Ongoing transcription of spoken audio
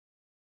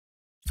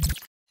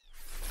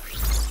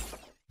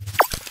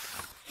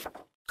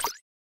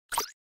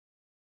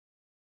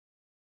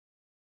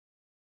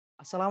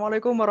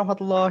Assalamualaikum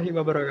warahmatullahi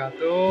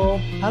wabarakatuh.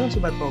 Halo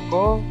Sobat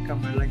Pocco,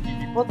 kembali lagi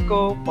di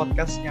PODCO,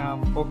 podcastnya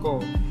Pocco.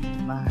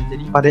 Nah,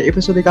 jadi pada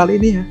episode kali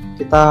ini ya,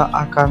 kita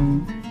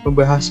akan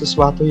membahas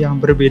sesuatu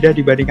yang berbeda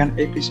dibandingkan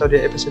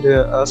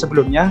episode-episode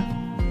sebelumnya.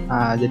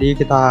 Nah, jadi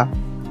kita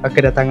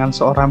kedatangan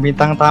seorang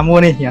bintang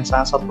tamu nih yang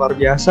sangat luar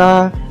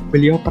biasa.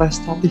 Beliau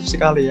prestatif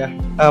sekali ya.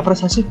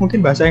 Prestasi mungkin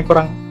bahasa yang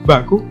kurang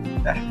baku.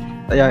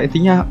 Ya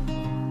intinya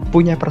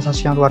punya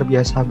prestasi yang luar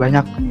biasa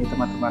banyak nih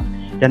teman-teman,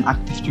 dan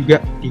aktif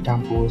juga di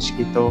kampus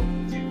gitu.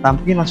 Nah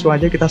mungkin langsung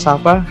aja kita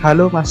sapa.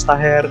 Halo Mas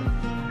Taher,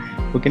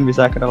 mungkin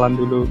bisa kenalan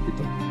dulu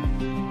gitu.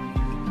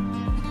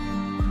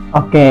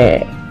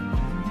 Oke,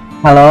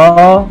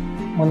 halo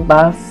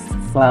Muntas,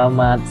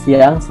 selamat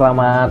siang,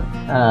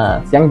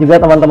 siang juga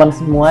teman-teman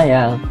semua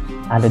yang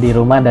ada di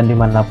rumah dan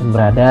dimanapun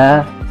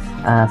berada.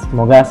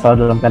 Semoga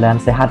selalu dalam keadaan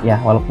sehat ya,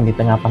 walaupun di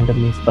tengah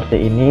pandemi seperti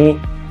ini.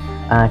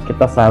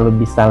 Kita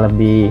selalu bisa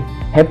lebih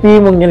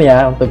happy mungkin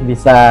ya, untuk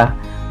bisa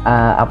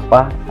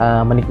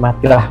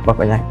menikmati lah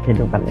pokoknya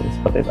kehidupan ini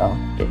seperti itu.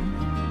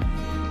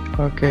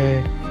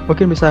 Oke.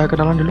 Mungkin bisa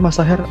kenalan dulu Mas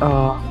Taher.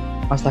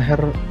 Mas Taher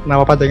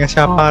nama panjangnya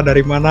siapa,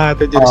 dari mana,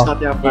 itu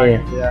jurusannya apa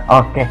gitu ya.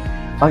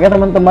 Oke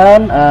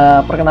teman-teman,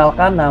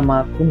 perkenalkan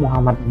namaku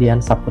Muhammad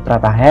Dian Saputra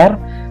Taher.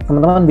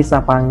 Teman-teman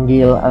bisa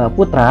panggil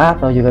Putra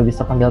atau juga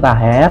bisa panggil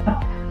Taher.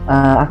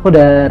 Aku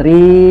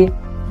dari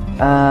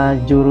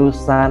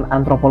jurusan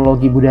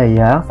Antropologi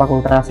Budaya,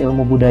 Fakultas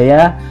Ilmu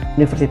Budaya,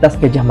 Universitas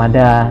Gadjah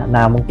Mada.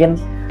 Nah mungkin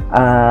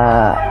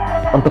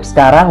untuk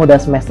sekarang udah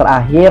semester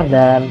akhir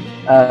dan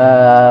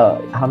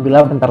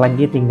alhamdulillah bentar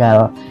lagi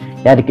tinggal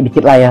ya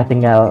dikit-dikit lah ya,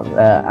 tinggal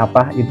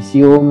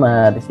yudisium,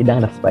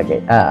 sidang dan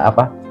sebagainya,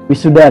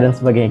 wisuda dan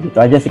sebagainya,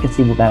 gitu aja sih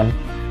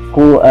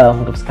kesibukanku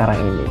untuk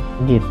sekarang ini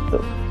gitu.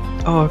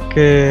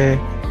 Oke,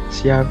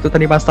 siap. Itu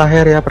tadi Mas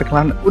Taher ya,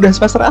 perkenalan. Udah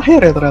semester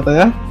akhir ya ternyata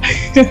ya.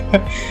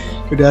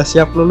 Udah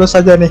siap lulus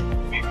aja nih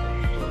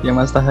ya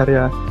Mas Taher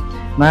ya.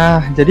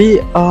 Nah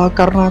jadi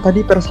karena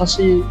tadi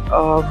prestasi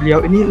beliau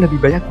ini lebih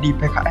banyak di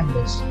PKM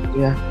guys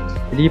gitu ya.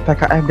 Jadi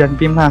PKM dan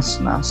PIMNAS.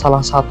 Nah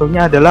salah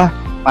satunya adalah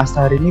Mas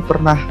Taher ini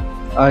pernah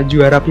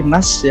juara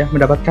PIMNAS ya,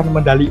 mendapatkan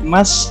medali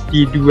emas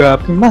di 2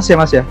 PIMNAS ya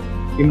Mas ya.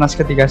 PIMNAS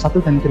ke-31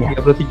 dan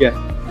ke-33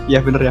 ya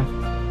bener ya.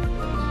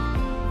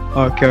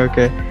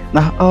 Oke.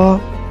 Nah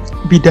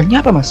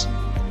bidangnya apa Mas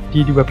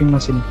di 2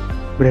 PIMNAS ini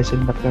berhasil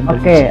mendapatkan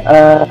medali?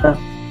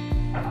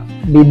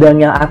 Bidang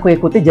yang aku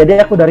ikuti,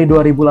 jadi aku dari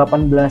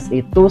 2018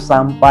 itu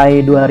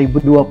sampai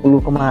 2020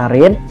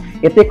 kemarin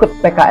itu ikut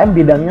PKM,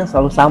 bidangnya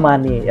selalu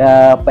sama nih,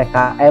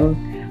 PKM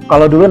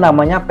kalau dulu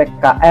namanya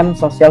PKM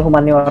Sosial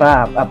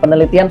Humaniora,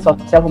 Penelitian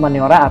Sosial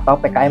Humaniora atau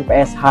PKM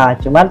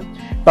PSH. Cuman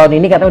tahun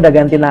ini katanya udah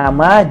ganti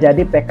nama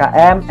jadi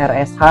PKM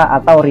RSH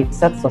atau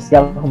Riset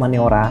Sosial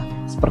Humaniora,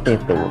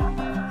 seperti itu.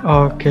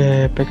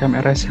 Oke,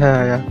 PKM RSH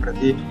ya,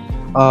 berarti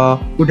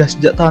udah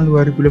sejak tahun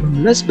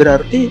 2018,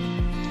 berarti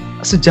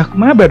sejak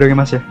Mada dong ya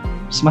Mas ya?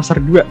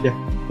 Semester 2 ya?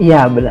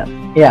 Iya benar.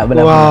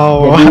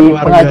 Wow, jadi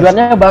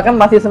pengajuannya bahkan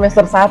masih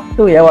semester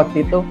 1 ya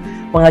waktu itu.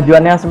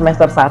 Pengajuannya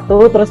semester 1,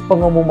 terus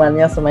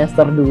pengumumannya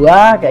semester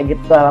 2, kayak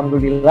gitu.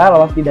 Alhamdulillah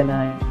lolos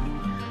didanai.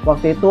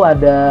 Waktu itu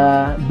ada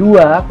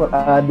dua,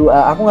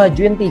 aku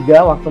ngajuin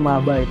 3 waktu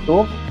maba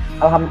itu.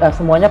 Alhamdulillah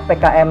semuanya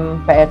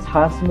PKM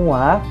PSH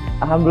semua.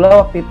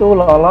 Alhamdulillah waktu itu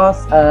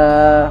lolos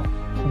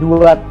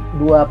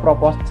dua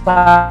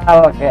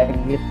proposal kayak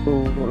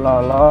gitu,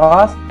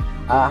 lolos.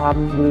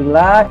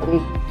 Alhamdulillah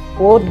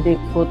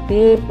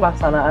diikuti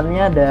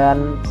pelaksanaannya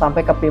dan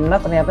sampai ke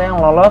PIMNAS ternyata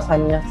yang lolos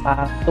hanya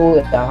 1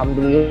 ya.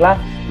 Alhamdulillah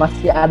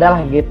masih ada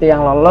lah gitu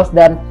yang lolos,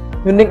 dan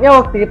uniknya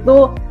waktu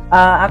itu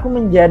aku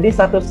menjadi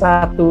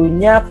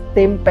satu-satunya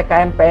tim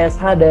PKM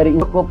PSH dari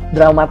cukup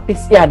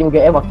dramatis ya di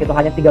UGM. Waktu itu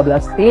hanya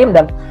 13 tim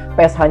dan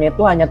PSH-nya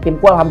itu hanya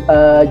timku.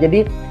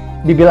 Jadi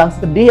dibilang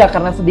sedih ya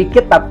karena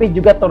sedikit, tapi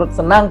juga turut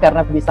senang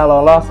karena bisa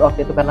lolos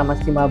waktu itu karena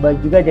masih maba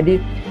juga.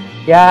 Jadi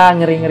ya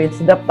ngeri-ngeri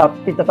sedap,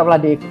 tapi tetaplah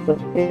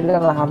diikuti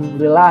dan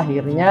alhamdulillah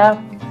akhirnya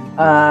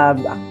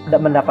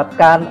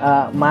mendapatkan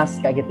emas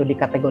kayak gitu di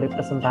kategori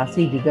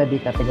presentasi, juga di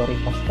kategori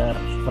poster,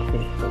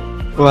 seperti itu.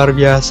 Luar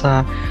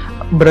biasa.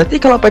 Berarti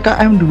kalau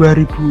PKM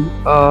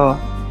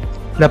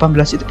 2018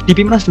 itu di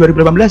PIMNAS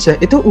 2018 ya,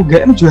 itu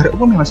UGM juara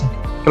umum ya Mas?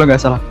 Kalau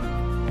nggak salah.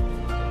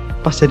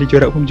 Pas jadi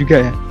juara umum juga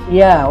ya?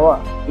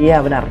 Iya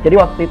benar. Jadi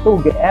waktu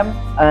itu UGM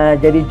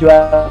jadi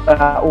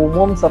juara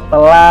umum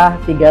setelah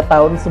 3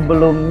 tahun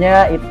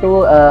sebelumnya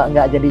itu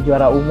nggak jadi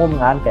juara umum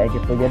kan, kayak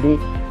gitu. Jadi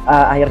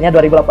akhirnya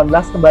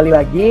 2018 kembali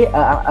lagi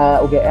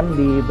UGM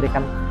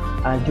diberikan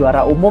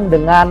juara umum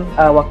dengan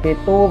waktu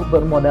itu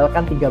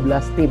bermodalkan 13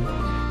 tim.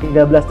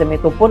 13 tim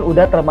itu pun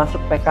udah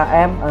termasuk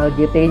PKM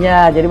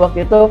GT-nya. Jadi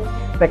waktu itu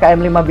PKM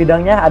 5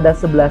 bidangnya ada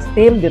 11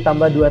 tim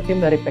ditambah 2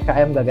 tim dari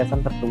PKM gagasan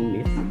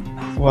tertulis.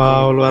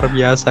 Wow, luar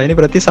biasa. Ini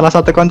berarti salah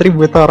satu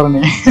kontributor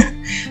nih.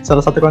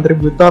 Salah satu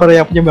kontributor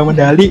yang punya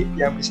medali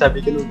yang bisa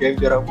bikin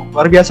UGM juara umum.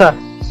 Luar biasa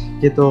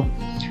gitu.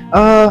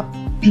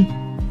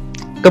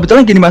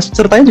 kebetulan gini Mas,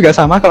 ceritanya juga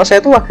sama. Kalau saya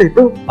tuh waktu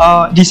itu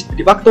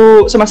di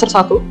waktu semester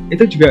 1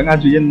 itu juga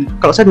ngajuin,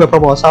 kalau saya 2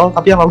 proposal,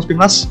 tapi yang lolos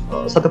PIMNAS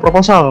 1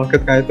 proposal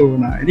ketika itu.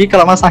 Nah, ini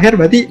kalau Mas Taher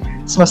berarti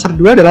semester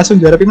 2 udah langsung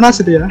juara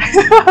PIMNAS itu ya.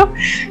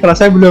 Kalau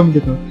saya belum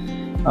gitu.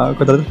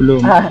 Kebetulan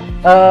belum.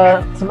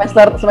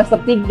 Semester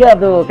 3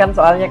 tuh kan,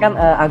 soalnya kan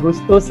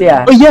Agustus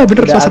ya. Oh iya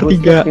bener, semester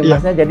 3.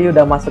 PIMNASnya iya. Jadi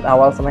udah masuk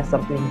awal semester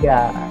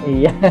 3.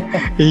 Iya.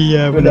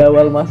 Iya bener. Udah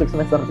awal masuk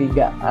semester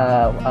 3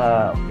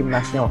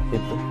 PIMNASnya waktu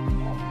itu.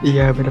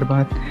 Iya bener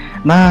banget.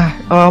 Nah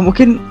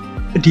mungkin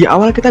di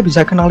awal kita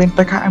bisa kenalin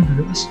PKM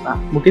dulu Mas. Nah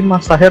mungkin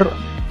Mas Taher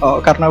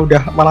karena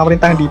udah malah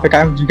merintah di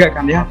PKM juga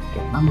kan ya.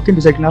 Nah mungkin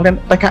bisa kenalin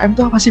PKM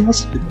itu apa sih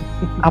Mas? Gitu.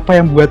 Apa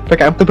yang buat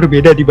PKM itu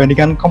berbeda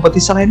dibandingkan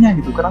kompetisi lainnya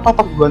gitu? Kenapa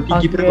perguruan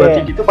tinggi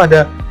itu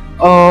pada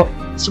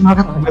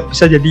semangat buat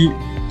bisa jadi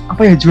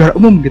apa ya, juara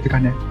umum gitu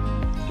kan ya?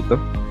 Gitu.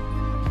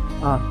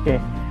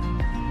 Oke.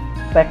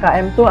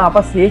 PKM tuh apa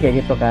sih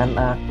kayak gitu kan?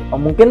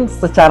 Mungkin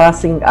secara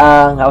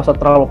nggak usah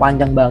terlalu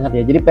panjang banget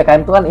ya. Jadi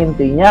PKM itu kan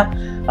intinya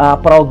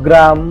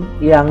program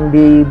yang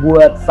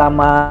dibuat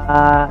sama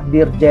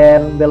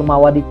Dirjen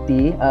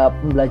Belmawadikti,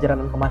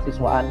 Pembelajaran dan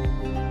Kemahasiswaan,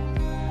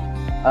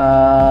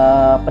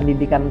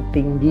 pendidikan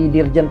tinggi,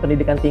 Dirjen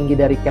Pendidikan Tinggi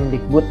dari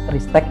Kemdikbud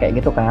Ristek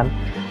kayak gitu kan.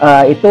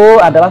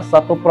 Itu adalah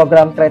suatu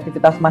program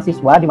kreativitas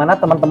mahasiswa di mana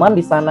teman-teman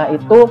di sana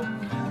itu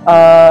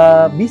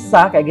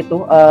bisa kayak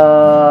gitu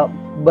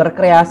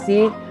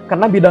berkreasi,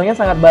 karena bidangnya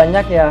sangat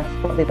banyak ya.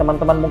 Seperti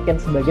teman-teman mungkin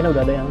sebagian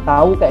udah ada yang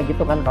tahu kayak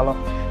gitu kan, kalau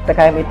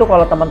PKM itu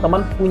kalau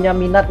teman-teman punya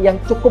minat yang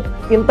cukup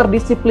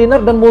interdisipliner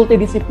dan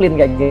multidisiplin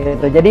kayak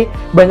gitu. Jadi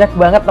banyak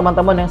banget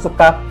teman-teman yang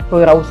suka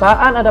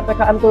kewirausahaan, ada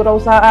PKM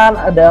kewirausahaan,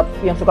 ada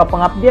yang suka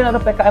pengabdian, ada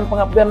PKM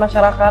pengabdian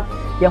masyarakat,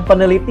 yang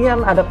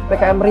penelitian, ada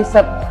PKM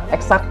riset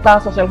eksakta,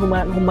 sosial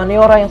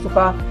humaniora, yang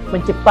suka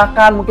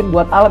menciptakan, mungkin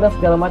buat alat dan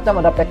segala macam,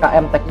 ada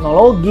PKM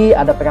teknologi,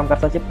 ada PKM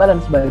karsa cipta dan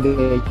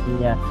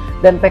sebagainya.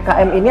 Dan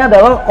PKM ini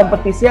adalah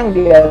kompetisi yang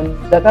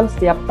diadakan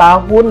setiap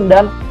tahun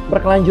dan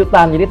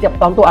berkelanjutan. Jadi tiap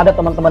tahun tuh ada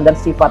teman-teman, dan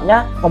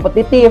sifatnya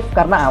kompetitif.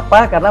 Karena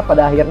apa? Karena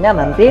pada akhirnya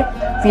nanti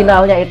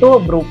finalnya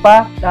itu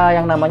berupa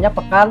yang namanya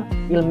Pekan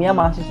Ilmiah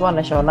Mahasiswa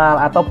Nasional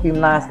atau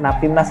PIMNAS. Nah,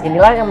 PIMNAS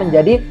inilah yang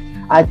menjadi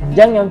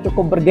ajang yang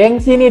cukup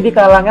bergengsi nih di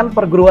kalangan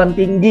perguruan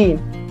tinggi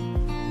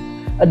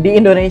di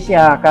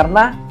Indonesia,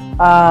 karena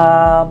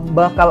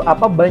bakal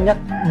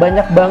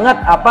banyak banget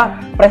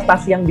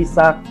prestasi yang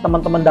bisa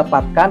teman-teman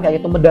dapatkan,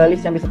 kayak itu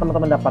medalis yang bisa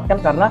teman-teman dapatkan,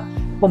 karena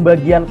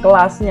pembagian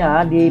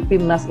kelasnya di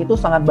PIMNAS itu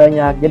sangat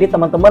banyak. Jadi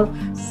teman-teman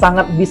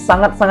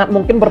sangat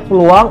mungkin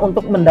berpeluang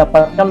untuk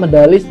mendapatkan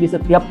medalis di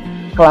setiap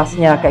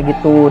kelasnya kayak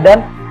gitu.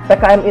 Dan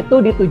PKM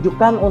itu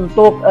ditujukan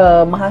untuk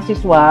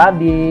mahasiswa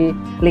di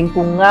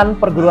lingkungan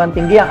perguruan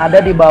tinggi yang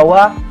ada di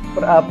bawah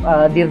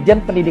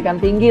Dirjen Pendidikan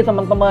Tinggi,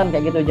 teman-teman,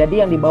 kayak gitu.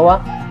 Jadi yang di bawah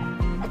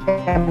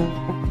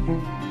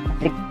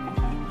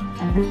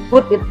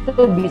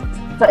itu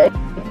bisa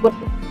ikut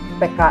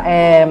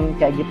PKM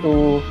kayak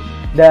gitu.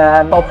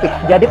 Dan topik,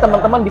 jadi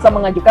teman-teman bisa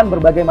mengajukan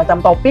berbagai macam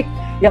topik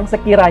yang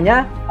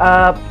sekiranya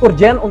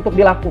urgent untuk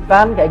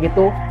dilakukan kayak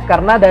gitu,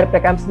 karena dari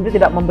PKM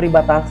sendiri tidak memberi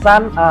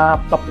batasan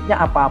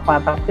topiknya apa-apa,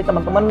 tapi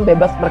teman-teman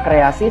bebas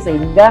berkreasi,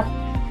 sehingga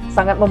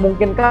sangat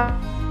memungkinkan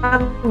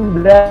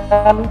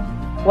dan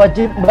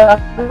wajib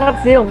banget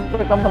sih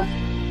untuk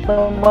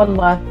teman-teman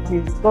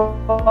mahasiswa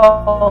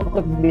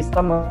untuk bisa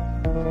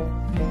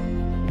mengikuti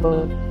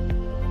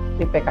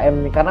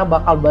PKM ini, karena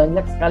bakal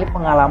banyak sekali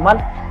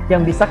pengalaman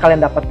yang bisa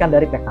kalian dapatkan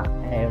dari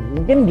PKM.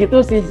 Mungkin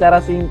gitu sih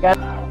secara singkat.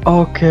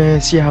 Oke,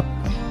 siap.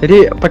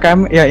 Jadi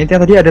PKM ya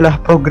intinya tadi adalah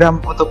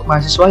program untuk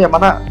mahasiswa yang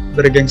mana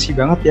bergengsi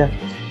banget ya.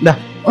 Nah,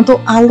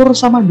 untuk alur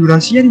sama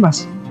durasinya nih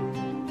Mas,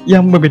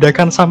 yang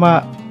membedakan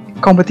sama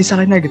kompetisi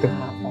lainnya gitu.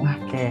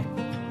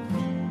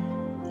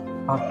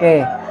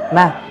 Oke.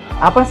 Nah,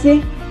 apa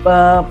sih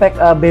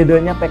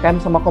bedanya PKM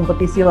sama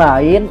kompetisi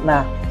lain?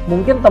 Nah,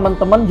 mungkin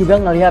teman-teman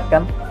juga ngelihat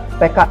kan,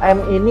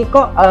 PKM ini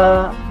kok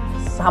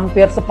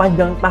hampir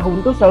sepanjang tahun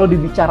tuh selalu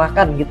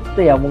dibicarakan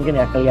gitu ya, mungkin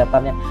ya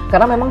kelihatannya,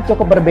 karena memang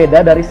cukup berbeda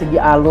dari segi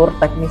alur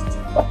teknis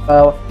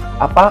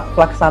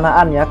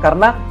pelaksanaannya,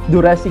 karena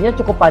durasinya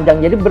cukup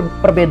panjang. Jadi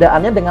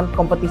perbedaannya dengan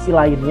kompetisi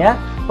lainnya,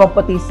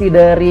 kompetisi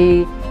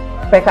dari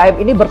PKM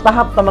ini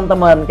bertahap,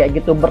 teman-teman, kayak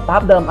gitu.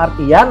 Bertahap dalam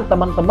artian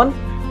teman-teman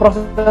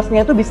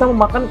prosesnya itu bisa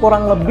memakan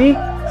kurang lebih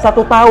 1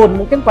 tahun,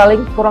 mungkin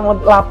paling kurang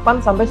lebih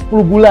 8 sampai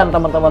 10 bulan,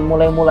 teman-teman.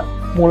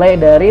 Mulai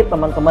dari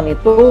teman-teman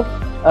itu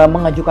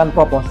mengajukan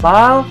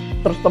proposal,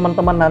 terus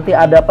teman-teman nanti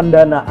ada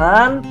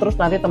pendanaan, terus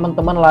nanti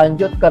teman-teman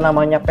lanjut ke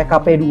namanya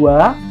PKP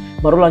 2,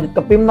 baru lanjut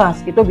ke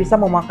PIMNAS. Itu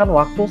bisa memakan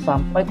waktu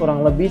sampai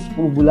kurang lebih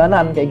 10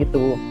 bulanan kayak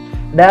gitu.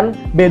 Dan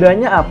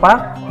bedanya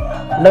apa?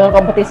 Dengan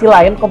kompetisi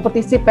lain,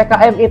 kompetisi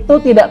PKM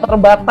itu tidak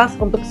terbatas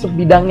untuk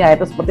sebidangnya,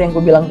 itu seperti yang aku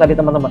bilang tadi,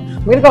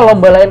 teman-teman. Mungkin kalau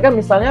lomba lain kan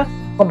misalnya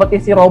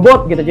kompetisi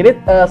robot gitu, jadi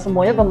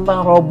semuanya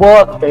tentang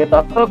robot kayak gitu,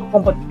 atau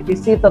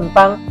kompetisi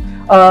tentang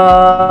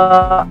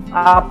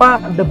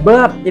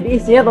debat, jadi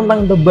isinya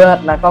tentang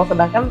debat. Nah, kalau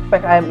sedangkan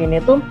PKM ini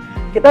tuh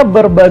kita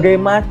berbagai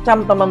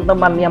macam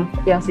teman-teman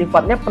yang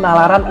sifatnya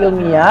penalaran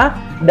ilmiah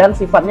dan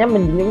sifatnya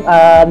menjunjung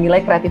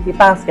nilai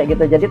kreativitas kayak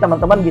gitu. Jadi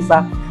teman-teman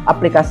bisa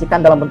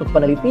aplikasikan dalam bentuk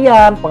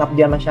penelitian,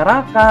 pengabdian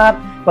masyarakat,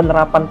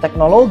 penerapan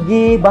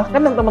teknologi,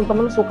 bahkan yang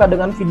teman-teman suka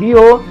dengan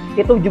video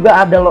itu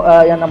juga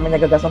ada yang namanya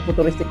gagasan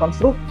futuristik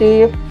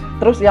konstruktif.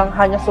 Terus yang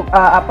hanya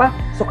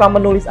suka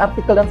menulis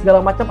artikel dan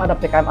segala macam, ada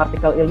PKM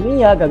artikel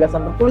ilmiah,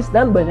 gagasan tertulis,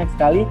 dan banyak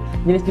sekali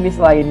jenis-jenis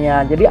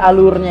lainnya. Jadi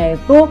alurnya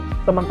itu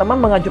teman-teman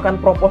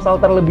mengajukan proposal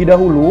terlebih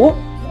dahulu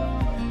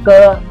ke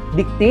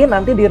dikti,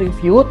 nanti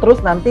direview, terus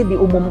nanti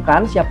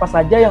diumumkan siapa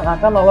saja yang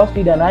akan lolos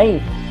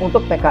didanai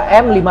untuk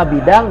PKM 5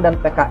 bidang dan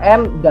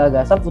PKM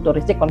gagasan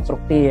futuristik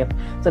konstruktif.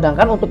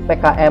 Sedangkan untuk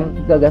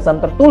PKM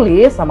gagasan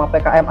tertulis sama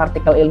PKM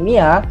artikel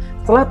ilmiah,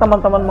 setelah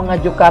teman-teman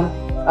mengajukan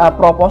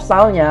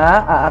proposalnya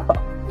atau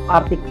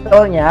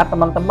artikelnya,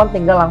 teman-teman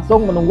tinggal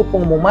langsung menunggu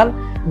pengumuman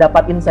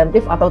dapat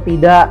insentif atau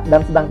tidak.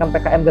 Dan sedangkan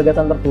PKM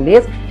gagasan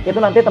tertulis itu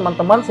nanti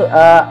teman-teman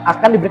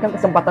akan diberikan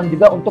kesempatan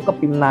juga untuk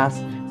ke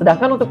PIMNAS.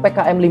 Sedangkan untuk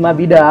PKM 5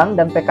 bidang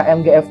dan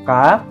PKM GFK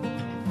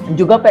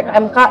juga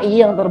PKM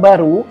KI yang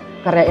terbaru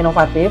karya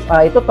inovatif,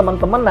 itu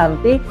teman-teman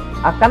nanti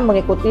akan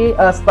mengikuti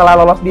setelah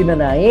lolos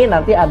didanai,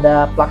 nanti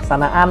ada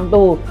pelaksanaan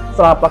tuh.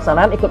 Setelah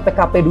pelaksanaan ikut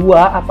PKP 2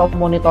 atau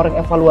monitoring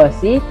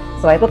evaluasi.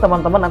 Setelah itu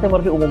teman-teman nanti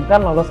baru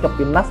diumumkan lolos ke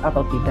PIMNAS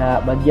atau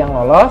tidak. Bagi yang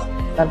lolos,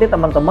 nanti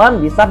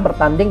teman-teman bisa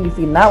bertanding di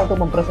final untuk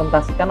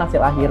mempresentasikan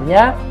hasil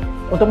akhirnya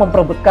untuk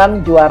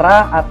memperebutkan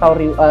juara atau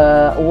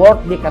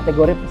award di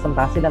kategori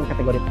presentasi dan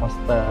kategori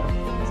poster.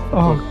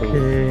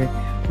 Oke.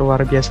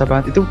 Luar biasa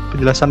banget, itu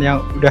penjelasan yang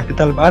udah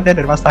detail banget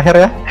ya dari Mas Taher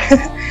ya.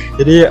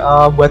 Jadi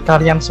buat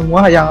kalian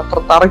semua yang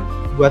tertarik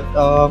buat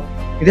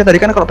ini tadi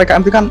kan kalau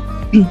PKM itu kan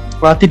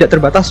tidak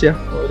terbatas ya,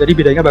 jadi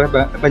bidangnya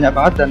banyak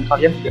banget dan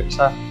kalian juga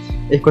bisa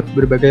ikut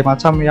berbagai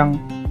macam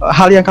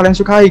hal yang kalian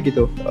sukai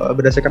gitu,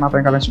 berdasarkan apa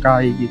yang kalian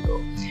sukai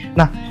gitu.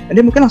 Nah, ini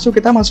mungkin langsung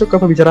kita masuk ke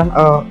pembicaraan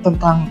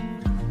tentang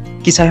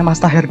kisahnya Mas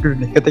Taher dulu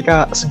nih,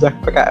 ketika sejak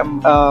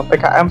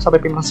PKM sampai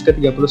PIMNAS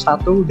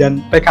ke-31 dan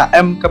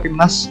PKM ke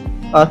PIMNAS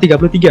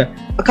 33.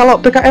 Kalau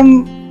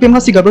PKM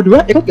PIMNAS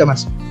 32 ikut gak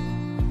Mas?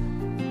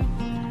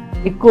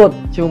 Ikut,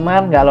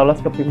 cuman nggak lolos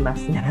ke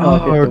PIMNASnya.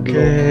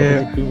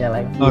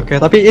 Oke,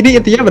 tapi ini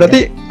intinya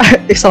berarti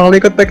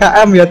selalu ikut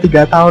PKM ya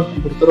 3 tahun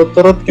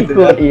berturut-turut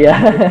gitu ya? Iya.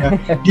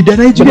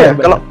 Didanai juga ya?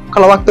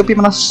 Kalau waktu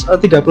PIMNAS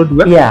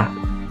 32? Iya.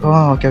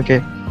 Oh, oke.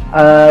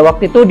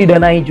 Waktu itu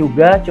didanai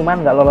juga,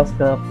 cuman nggak lolos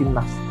ke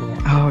PIMNAS.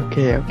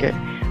 Oke.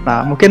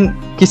 Nah, mungkin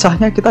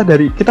kisahnya kita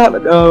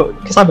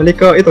kisah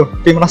balik ke itu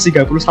PIMNAS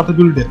 31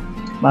 dulu deh.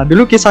 Nah,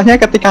 dulu kisahnya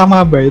ketika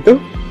maba itu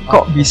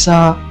kok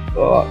bisa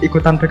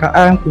ikutan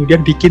PKM,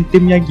 kemudian bikin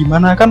timnya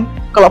gimana kan?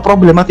 Kalau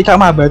problematika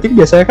maba itu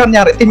biasanya kan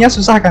nyari timnya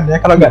susah kan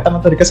ya, kalau nggak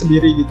teman terdekat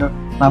sendiri gitu.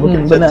 Nah,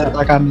 mungkin bisa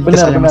ceritakan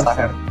kisahnya Mas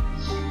Taher.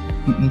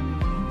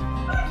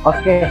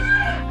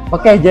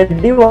 Oke,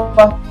 jadi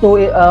waktu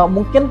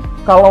mungkin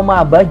kalau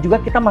maba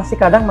juga kita masih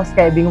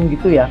kayak bingung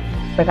gitu ya.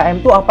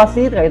 PKM itu apa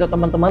sih kayak itu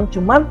teman-teman,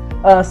 cuman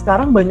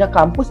sekarang banyak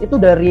kampus itu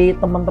dari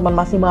teman-teman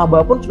masih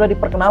maba pun sudah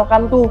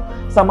diperkenalkan tuh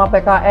sama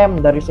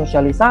PKM, dari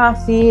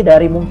sosialisasi,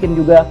 dari mungkin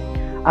juga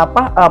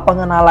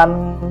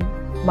pengenalan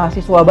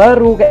mahasiswa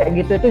baru kayak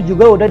gitu, itu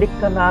juga udah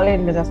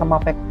dikenalin misalnya sama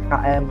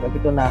PKM kayak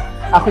gitu. Nah,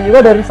 aku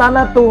juga dari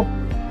sana tuh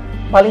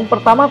paling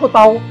pertama aku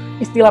tahu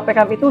istilah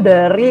PKM itu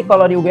dari,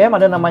 kalau di UGM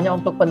ada namanya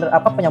untuk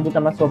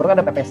penyambutan mahasiswa baru,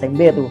 ada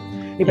PPSMB tuh.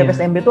 Di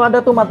PPSMB tuh ada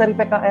tuh materi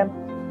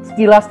PKM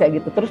sekilas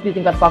kayak gitu. Terus di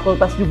tingkat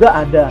fakultas juga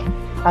ada.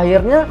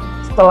 Akhirnya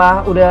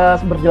setelah udah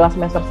berjalan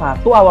semester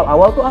 1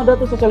 awal-awal tuh ada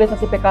tuh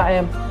sosialisasi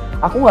PKM.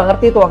 Aku nggak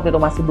ngerti tuh waktu itu,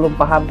 masih belum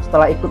paham.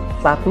 Setelah ikut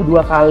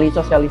 1-2 kali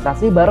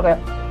sosialisasi baru kayak,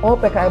 oh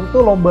PKM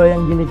tuh lomba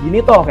yang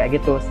gini-gini toh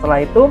kayak gitu.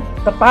 Setelah itu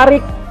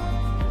tertarik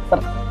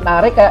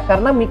kayak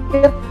karena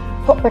mikir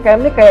kok PKM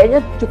ini kayaknya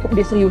cukup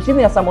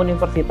diseriusin ya sama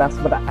universitas,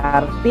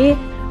 berarti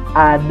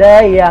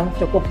ada yang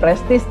cukup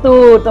prestis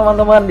tuh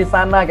teman-teman di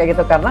sana kayak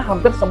gitu, karena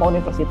hampir semua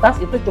universitas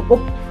itu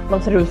cukup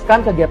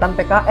menseriuskan kegiatan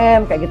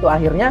PKM kayak gitu.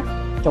 Akhirnya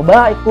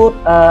coba ikut,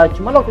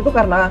 cuman waktu itu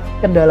karena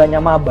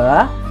kendalanya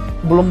maba,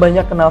 belum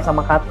banyak kenal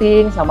sama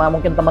cutting, sama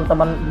mungkin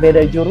teman-teman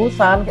beda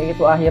jurusan kayak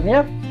gitu.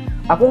 Akhirnya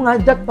aku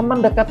ngajak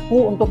teman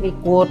dekatku untuk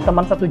ikut,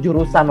 teman satu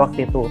jurusan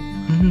waktu itu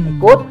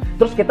ikut,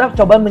 terus kita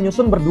coba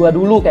menyusun berdua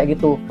dulu kayak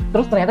gitu.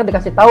 Terus ternyata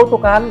dikasih tahu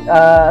tuh kan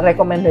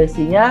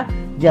rekomendasinya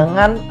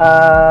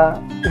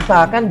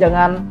usahakan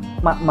jangan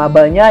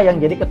mabanya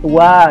yang jadi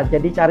ketua,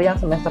 jadi cari yang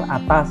semester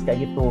atas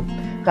kayak gitu.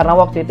 Karena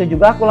waktu itu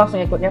juga aku langsung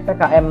ikutnya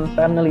PKM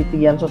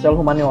penelitian sosial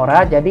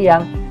humaniora, jadi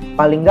yang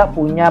paling nggak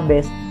punya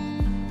basic,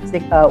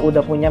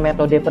 udah punya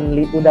metode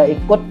udah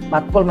ikut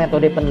matkul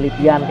metode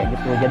penelitian kayak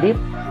gitu. Jadi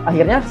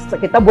akhirnya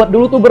kita buat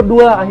dulu tuh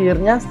berdua.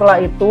 Akhirnya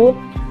setelah itu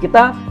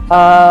kita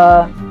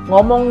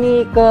ngomong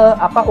nih ke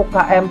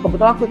UKM,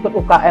 kebetulan aku ikut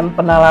UKM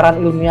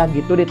penalaran ilmiah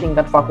gitu di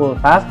tingkat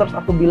fakultas. Terus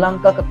aku bilang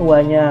ke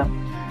ketuanya,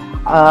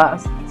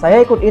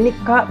 saya ikut ini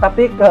Kak,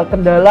 tapi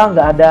kendala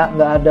nggak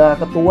ada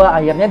ketua.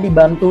 Akhirnya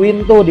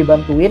dibantuin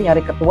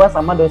nyari ketua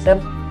sama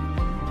dosen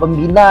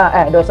pembina,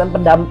 dosen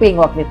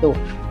pendamping waktu itu.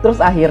 Terus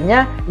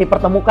akhirnya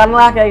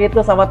dipertemukanlah kayak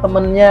gitu sama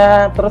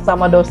temennya, terus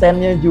sama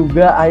dosennya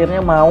juga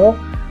akhirnya mau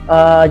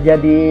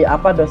jadi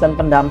dosen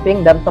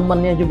pendamping, dan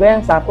temennya juga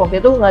yang satu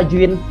waktu itu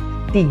ngajuin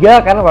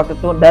 3 kan waktu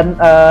itu, dan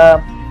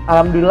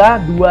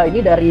alhamdulillah 2 ini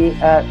dari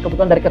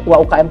kebetulan dari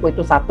ketua UKM ku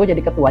itu 1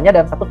 jadi ketuanya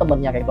dan 1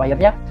 temennya kayak itu.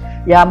 Akhirnya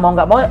ya mau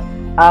nggak mau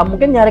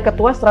mungkin nyari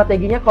ketua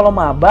strateginya kalau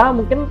maba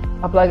mungkin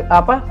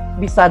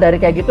bisa dari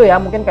kayak gitu ya,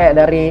 mungkin kayak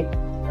dari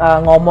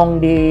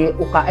ngomong di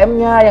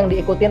UKM-nya yang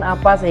diikutin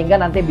apa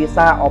sehingga nanti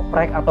bisa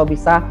oprek atau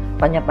bisa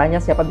tanya-tanya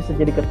siapa bisa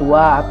jadi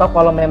ketua, atau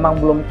kalau memang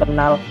belum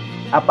kenal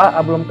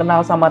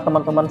sama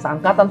teman-teman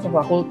seangkatan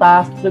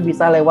sefakultas itu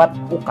bisa lewat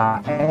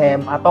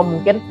UKM, atau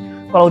mungkin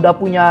kalau udah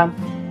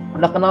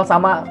kenal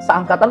sama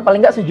seangkatan paling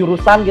nggak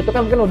sejurusan gitu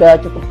kan mungkin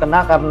udah cukup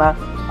kenal karena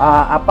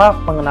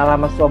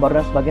pengenalan mahasiswa baru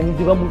dan sebagainya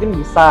juga mungkin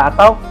bisa,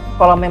 atau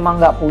kalau memang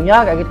nggak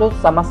punya kayak gitu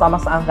sama-sama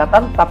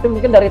seangkatan tapi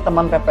mungkin dari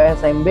teman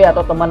PPSMB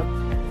atau teman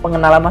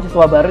pengenalan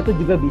mahasiswa baru itu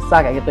juga bisa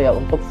kayak gitu ya,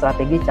 untuk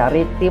strategi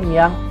cari tim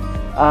yang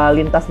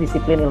lintas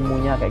disiplin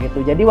ilmunya kayak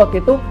gitu. Jadi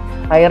waktu itu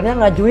akhirnya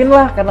ngajuin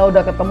lah, karena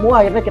udah ketemu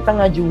akhirnya kita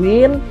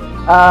ngajuin,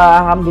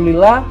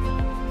 alhamdulillah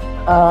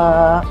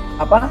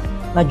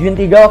ngajuin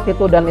 3 waktu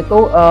itu, dan itu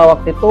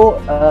waktu itu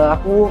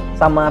aku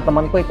sama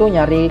temanku itu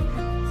nyari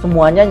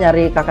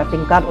kakak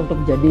tingkat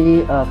untuk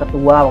jadi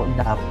ketua,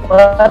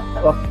 dapet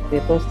waktu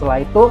itu.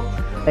 Setelah itu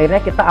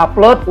akhirnya kita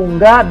upload,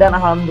 unggah, dan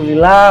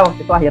alhamdulillah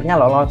waktu itu akhirnya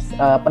lolos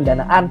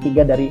pendanaan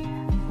 2 dari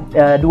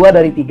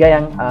 3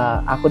 yang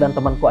aku dan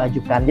temanku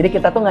ajukan. Jadi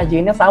kita tuh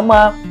ngajuinnya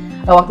sama.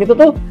 Waktu itu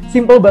tuh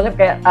simple banget,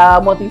 kayak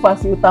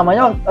motivasi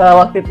utamanya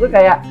waktu itu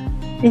kayak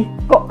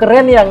kok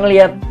keren ya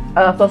ngelihat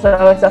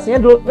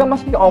sosialisasinya dulu kan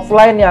masih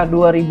offline ya,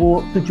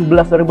 2017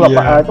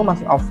 2018 itu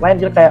masih offline,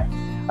 jadi kayak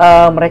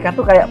mereka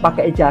tuh kayak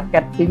pakai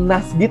jaket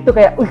PIMNAS gitu,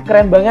 kayak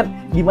keren banget,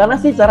 gimana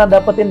sih cara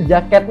dapetin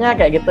jaketnya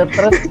kayak gitu.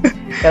 Terus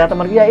karena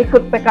teman dia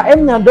ikut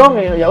PKM-nya dong,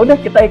 ya udah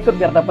kita ikut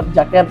biar dapet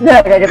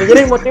jaketnya kayak gitu.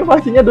 Jadi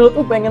motivasinya dulu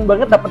tuh pengen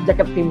banget dapet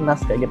jaket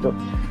PIMNAS kayak gitu.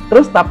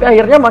 Terus tapi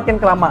akhirnya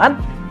makin kelamaan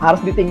harus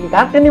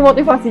ditingkatin nih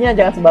motivasinya,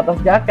 jangan sebatas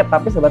jaket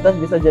tapi sebatas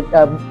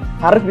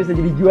harus bisa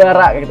jadi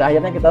juara kayak gitu.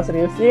 Akhirnya kita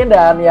seriusin,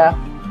 dan ya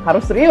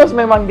harus serius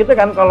memang gitu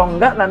kan, kalau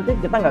enggak nanti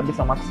kita nggak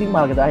bisa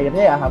maksimal gitu.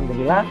 Akhirnya ya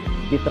alhamdulillah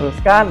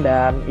diteruskan,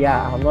 dan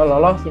ya alhamdulillah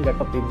lolos hingga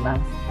ke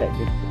PIMNAS kayak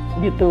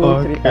gitu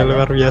ceritanya.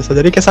 Luar biasa.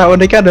 Jadi kisah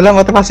uniknya adalah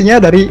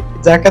motivasinya dari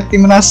jaket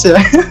PIMNAS ya.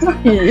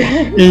 Iya.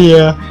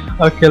 Iya.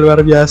 Oke,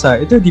 luar biasa.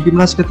 Itu di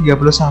PIMNAS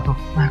ke-31.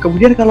 Nah,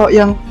 kemudian kalau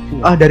yang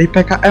dari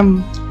PKM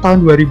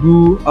tahun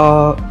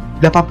 2018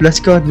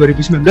 ke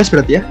 2019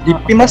 berarti ya, di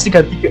PIMNAS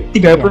 32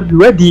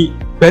 di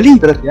Bali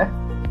berarti ya.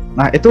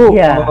 Nah, itu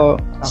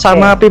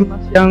sama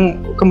PIMNAS yang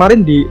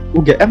kemarin di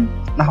UGM.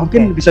 Nah,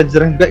 mungkin bisa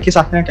dijelasin juga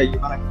kisahnya kayak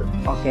gimana gitu.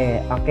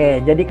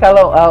 Oke. Jadi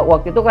kalau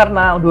waktu itu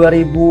karena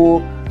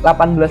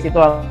 2018 itu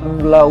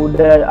alhamdulillah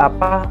udah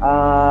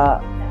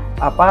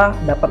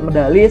dapat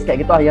medalis kayak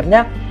gitu,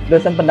 akhirnya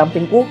dosen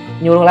pendampingku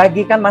nyuruh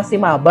lagi, kan masih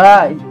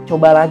maba,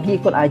 coba lagi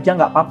ikut aja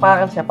nggak apa-apa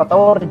kan, siapa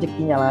tahu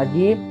rezekinya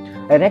lagi.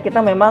 Akhirnya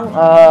kita memang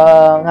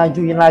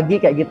ngajuin lagi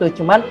kayak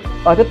gitu, cuman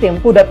waktu itu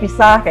timku udah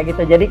pisah kayak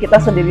gitu, jadi kita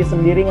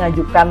sendiri-sendiri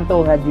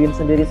ngajuin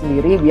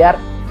sendiri-sendiri biar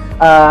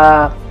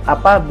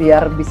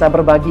biar bisa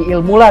berbagi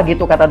ilmu lah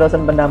gitu kata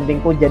dosen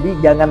pendampingku. Jadi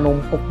jangan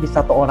numpuk di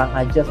satu orang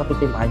aja, satu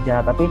tim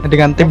aja, tapi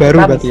dengan tim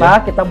baru berarti ya?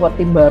 Kita buat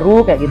tim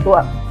baru kayak gitu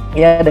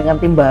ya, dengan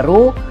tim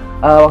baru.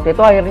 Waktu itu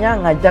akhirnya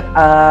ngajak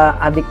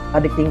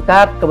adik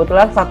tingkat,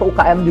 kebetulan satu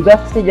UKM juga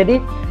sih, jadi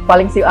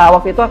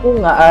waktu itu aku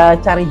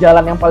nggak cari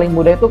jalan yang paling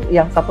mudah, itu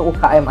yang satu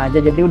UKM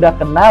aja, jadi udah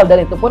kenal,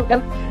 dan itu pun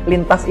kan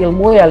lintas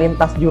ilmu ya,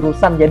 lintas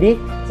jurusan, jadi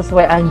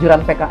sesuai anjuran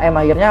PKM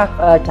akhirnya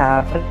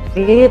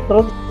cari,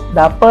 terus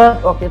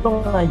dapet waktu itu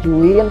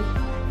ngajuin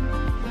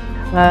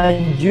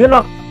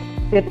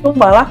waktu itu,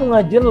 malah aku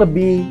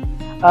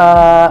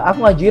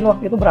ngajuin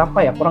waktu itu berapa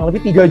ya, kurang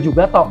lebih 3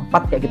 juga atau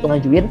 4 kayak gitu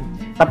ngajuin,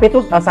 tapi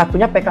itu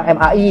satunya PKM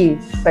AI,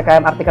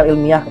 PKM artikel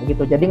ilmiah kayak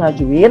gitu, jadi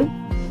ngajuin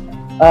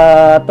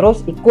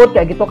terus ikut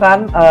kayak gitu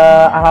kan.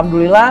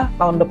 Alhamdulillah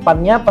tahun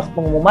depannya pas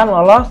pengumuman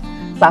lolos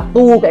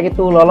 1 kayak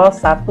gitu,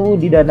 lolos 1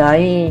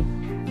 didanai,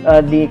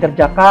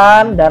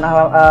 dikerjakan, dan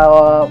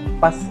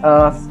pas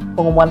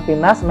pengumuman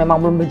PIMNAS memang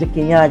belum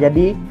rezekinya,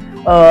 jadi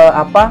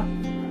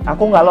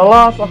aku nggak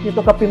lolos waktu itu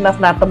ke PIMNAS.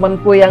 Nah,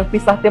 temenku yang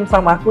pisah tim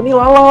sama aku nih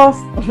lolos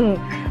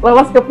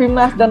lolos ke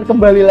PIMNAS, dan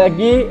kembali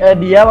lagi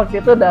dia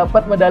waktu itu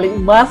dapat medali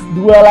emas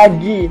 2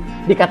 lagi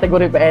di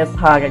kategori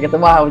PSH kayak gitu.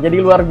 Wow,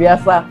 jadi luar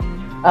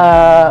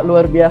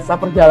biasa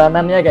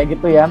perjalanannya kayak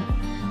gitu ya.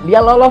 Dia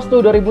lolos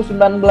tuh 2019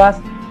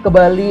 ke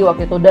Bali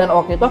waktu itu, dan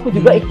waktu itu aku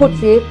juga ikut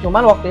sih,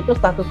 cuman waktu itu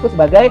statusku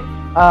sebagai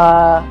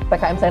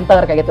PKM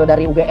Center kayak gitu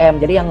dari UGM,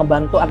 jadi yang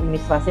ngebantu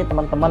administrasi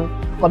teman-teman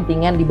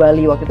kontingen di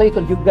Bali. Waktu itu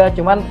ikut juga,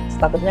 cuman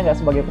statusnya nggak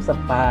sebagai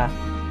peserta.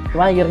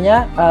 Cuma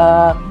akhirnya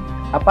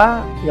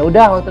ya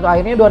udah waktu itu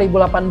akhirnya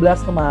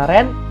 2018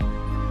 kemarin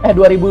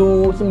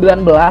 2019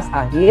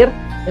 akhir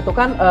itu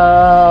kan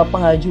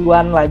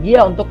pengajuan lagi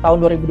ya untuk tahun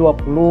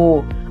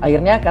 2020.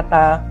 Akhirnya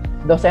kata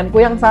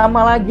dosenku yang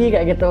sama lagi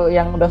kayak gitu,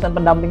 yang dosen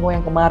pendampingku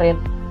yang kemarin,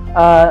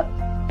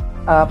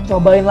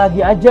 cobain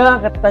lagi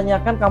aja,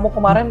 katanya kan kamu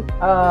kemarin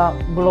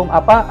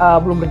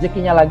belum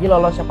rezekinya lagi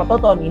lolos, siapa tahu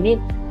tahun ini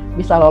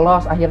bisa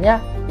lolos.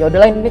 Akhirnya ya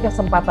udahlah, ini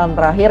kesempatan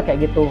terakhir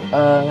kayak gitu.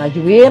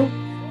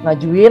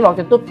 Ngajuin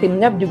waktu itu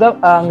timnya juga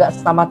nggak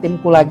sama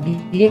timku lagi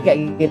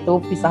kayak gitu,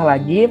 pisah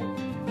lagi,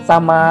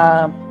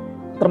 sama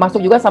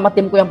termasuk juga sama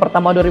timku yang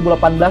pertama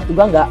 2018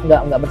 juga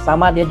nggak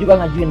bersama, dia juga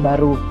ngajuin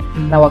baru.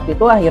 Nah waktu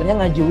itu akhirnya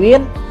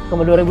ngajuin,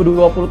 kemudian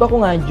 2020 tuh aku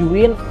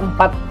ngajuin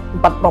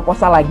 4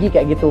 proposal lagi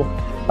kayak gitu,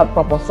 4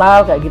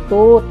 proposal kayak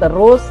gitu.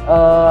 Terus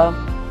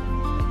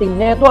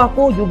timnya itu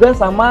aku juga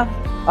sama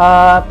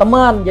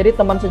teman, jadi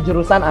teman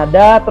sejurusan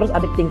ada, terus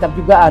adik tingkat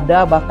juga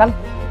ada, bahkan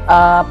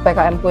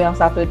PKM ku yang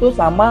satu itu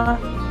sama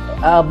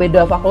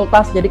beda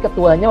fakultas, jadi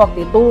ketuanya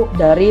waktu itu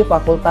dari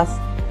fakultas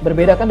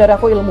berbeda, kan dari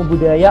aku ilmu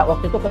budaya,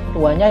 waktu itu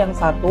ketuanya yang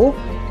satu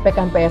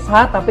PKM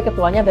PSH tapi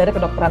ketuanya dari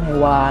kedokteran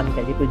hewan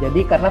kayak gitu.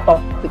 Jadi karena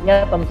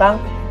topiknya tentang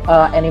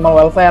animal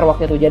welfare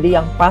waktu itu, jadi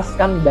yang pas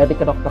kan dari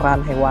kedokteran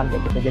hewan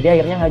kayak gitu. Jadi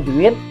akhirnya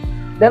ngajuin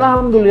dan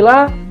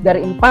alhamdulillah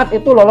dari 4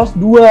 itu lolos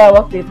 2,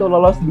 waktu itu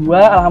lolos 2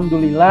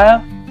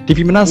 alhamdulillah. Di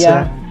PIMNAS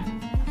ya?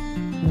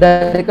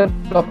 Dari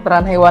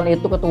kedokteran hewan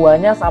itu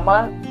ketuanya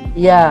sama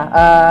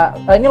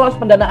ini lolos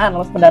pendanaan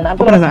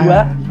tuh lolos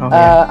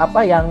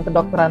 2. Yang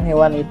kedokteran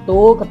hewan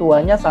itu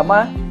ketuanya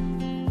sama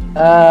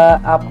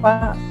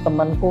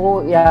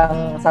temanku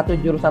yang satu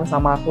jurusan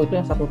sama aku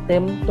itu, yang satu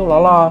tim tuh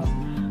lolos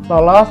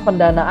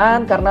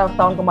pendanaan karena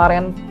tahun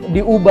kemarin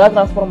diubah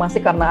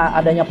transformasi karena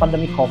adanya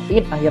pandemi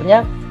COVID,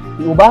 akhirnya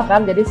diubah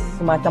kan jadi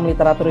semacam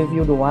literatur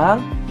review doang.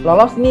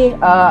 Lolos nih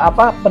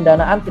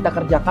pendanaan kita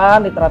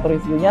kerjakan literatur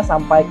reviewnya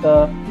sampai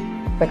ke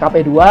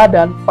PKP 2,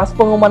 dan pas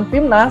pengumuman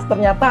PIMNAS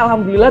ternyata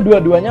alhamdulillah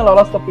dua-duanya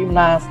lolos ke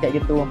PIMNAS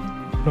kayak gitu.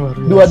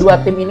 Dua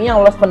tim ini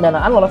yang lolos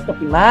pendanaan lolos ke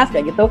PIMNAS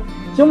kayak gitu.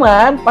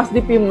 Cuman pas di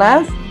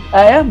PIMNAS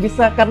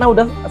bisa karena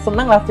udah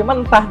senang lah,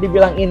 cuman entah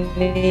dibilang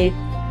ini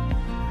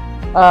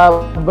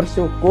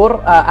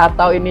bersyukur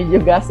atau ini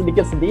juga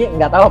sedikit sedih,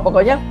 nggak tahu,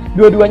 pokoknya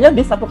dua-duanya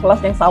di satu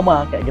kelas yang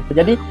sama kayak gitu.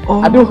 Jadi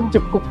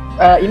cukup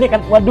ini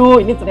kan,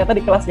 waduh ini ternyata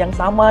di kelas yang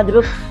sama,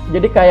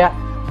 jadi kayak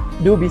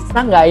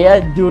bisa nggak ya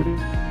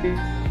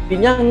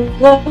jurinya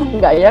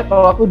nggak ya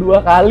kalau aku 2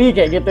 kali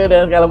kayak gitu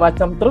dan segala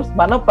macam. Terus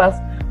mana pas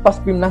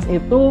PIMNAS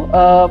itu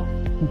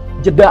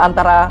jeda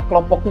antara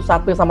kelompokku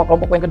satu sama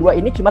kelompok yang kedua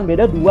ini cuman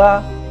beda dua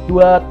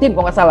tim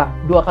kalau nggak salah,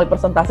 2 kali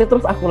presentasi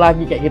terus aku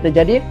lagi kayak gitu.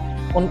 Jadi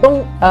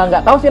untung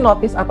nggak tahu sih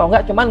notice atau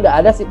nggak, cuman nggak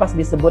ada sih pas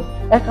disebut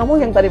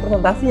kamu yang tadi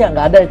presentasi ya,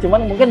 nggak ada.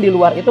 Cuman mungkin di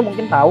luar itu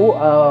mungkin tahu,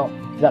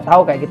 nggak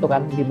tahu kayak gitu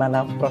kan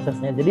gimana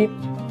prosesnya. Jadi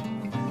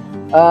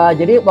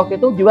waktu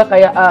itu juga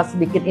kayak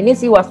sedikit ini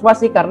sih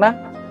was-was sih, karena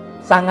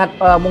sangat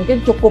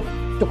mungkin cukup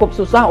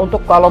susah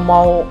untuk kalau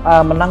mau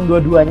menang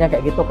dua-duanya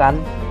kayak gitu kan,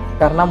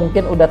 karena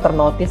mungkin udah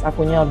ternotis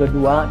akunya udah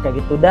 2 kayak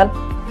gitu. Dan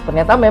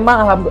ternyata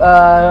memang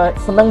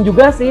seneng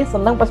juga sih,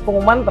 seneng pas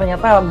pengumuman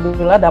ternyata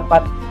alhamdulillah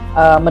dapat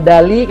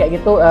medali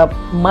kayak gitu,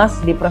 emas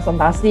di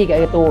presentasi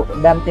kayak gitu.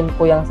 Dan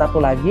timku yang satu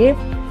lagi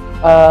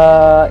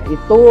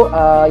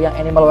yang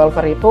animal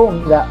welfare itu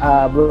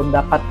belum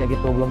dapat kayak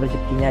gitu, belum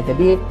rezekinya.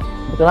 Jadi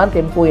kebetulan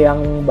timku yang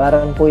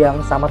barengku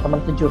yang sama teman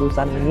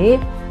sejurusan ini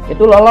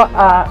itu lolos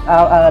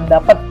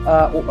dapat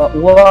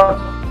award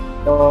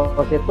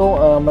waktu itu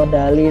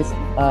medalis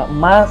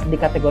emas di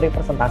kategori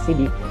presentasi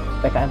di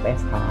PKM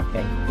PSH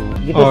kayak gitu.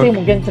 Gitu sih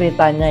mungkin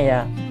ceritanya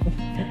ya.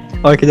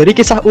 Oke, jadi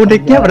kisah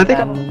uniknya berarti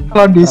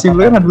kalau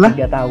disimpulkan adalah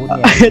 3 tahun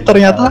ya.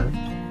 ternyata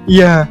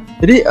iya,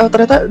 jadi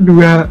ternyata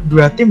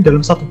dua tim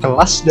dalam satu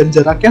kelas dan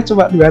jaraknya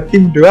cuma 2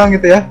 tim doang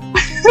gitu ya.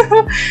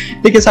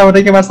 Ini kisah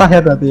uniknya Mas Taher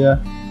berarti ya.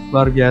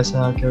 Luar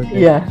biasa. Oke.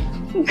 Iya.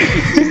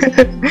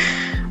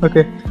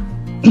 Oke.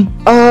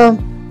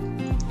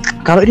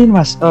 Kalau ini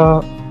Mas,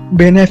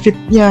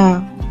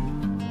 benefitnya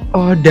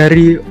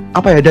dari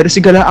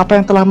segala apa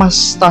yang telah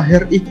Mas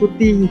Taher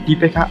ikuti di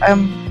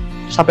PKM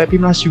sampai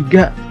PIMNAS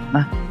juga.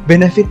 Nah,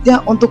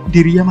 benefitnya untuk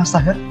dirinya Mas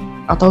Taher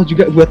atau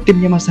juga buat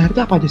timnya Mas Taher itu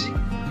apa aja sih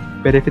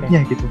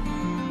benefitnya gitu?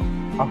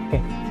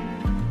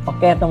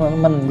 Oke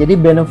teman-teman, jadi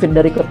benefit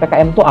dari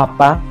PKM itu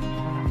apa?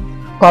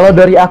 Kalau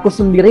dari aku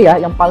sendiri ya,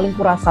 yang paling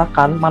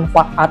kurasakan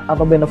manfaat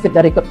atau benefit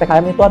dari ikut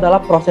PKM itu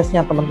adalah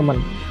prosesnya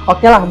teman-teman.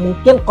 Oke lah,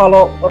 mungkin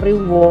kalau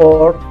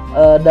reward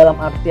dalam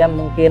artian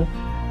mungkin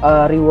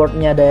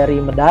rewardnya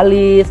dari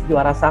Medalis,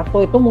 juara 1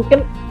 itu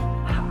mungkin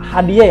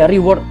hadiah ya,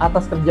 reward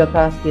atas kerja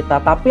keras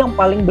kita. Tapi yang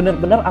paling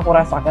benar-benar aku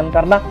rasakan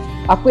karena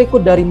aku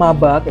ikut dari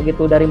maba kayak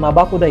gitu, dari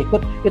maba aku udah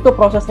ikut, itu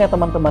prosesnya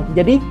teman-teman.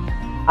 Jadi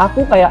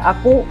aku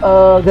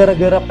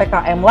gara-gara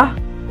PKM lah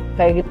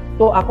kayak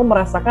gitu, aku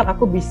merasakan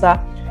aku bisa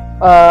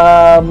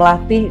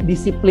melatih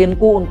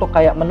disiplinku untuk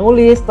kayak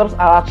menulis, terus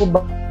aku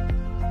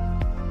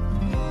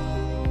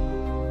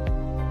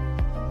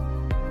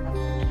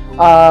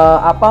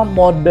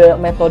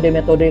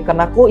metode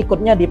karena aku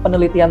ikutnya di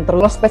penelitian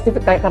terus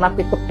spesifik kayak karena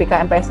aku ikut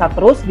PKM PSH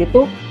terus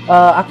gitu,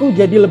 aku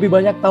jadi lebih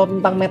banyak tahu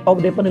tentang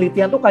metode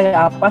penelitian tuh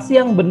kayak apa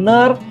sih yang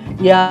benar,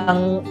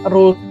 yang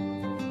rule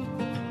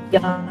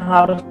yang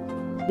harus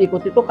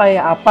diikuti itu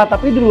kayak apa.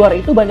 Tapi di luar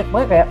itu banyak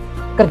banget kayak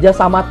kerja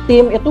sama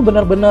tim itu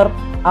benar-benar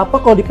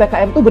kalau di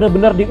PKM tuh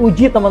benar-benar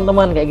diuji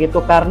teman-teman kayak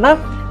gitu, karena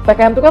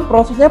PKM itu kan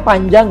prosesnya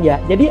panjang ya.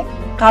 Jadi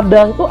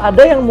kadang tuh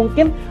ada yang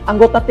mungkin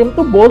anggota tim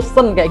tuh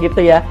bosen kayak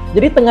gitu ya.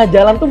 Jadi tengah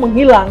jalan tuh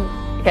menghilang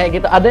kayak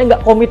gitu. Ada yang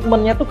nggak,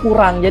 komitmennya tuh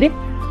kurang. Jadi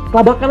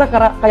kelabakan lah,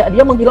 kayak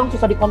dia menghilang,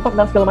 susah dikontak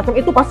dan segala macam.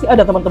 Itu pasti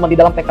ada teman-teman di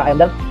dalam PKM,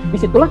 dan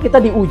disitulah kita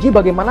diuji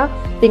bagaimana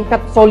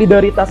tingkat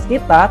solidaritas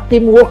kita,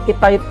 teamwork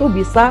kita itu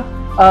bisa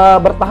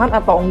bertahan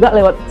atau enggak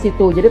lewat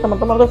situ. Jadi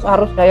teman-teman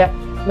harus kayak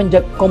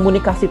menjaga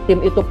komunikasi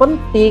tim itu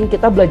penting.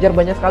 Kita belajar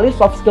banyak sekali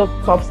soft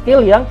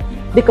skill yang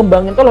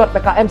dikembangin tuh lewat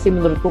PKM sih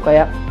menurutku,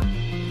 kayak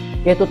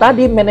yaitu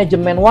tadi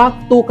manajemen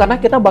waktu, karena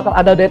kita bakal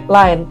ada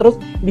deadline, terus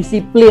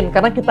disiplin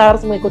karena kita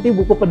harus mengikuti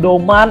buku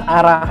pedoman,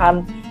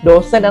 arahan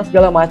dosen dan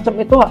segala macam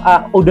itu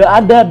udah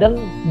ada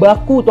dan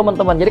baku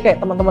teman-teman. Jadi kayak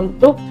teman-teman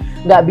tuh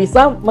nggak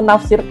bisa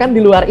menafsirkan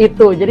di luar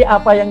itu. Jadi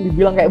apa yang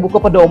dibilang kayak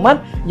buku pedoman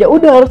ya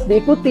udah harus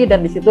diikuti,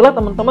 dan disitulah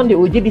teman-teman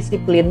diuji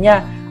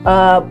disiplinnya.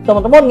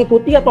 Teman-teman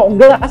ngikuti atau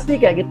enggak sih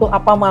kayak gitu,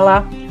 apa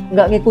malah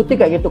nggak ngikuti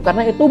kayak gitu,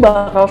 karena itu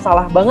bakal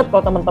salah banget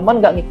kalau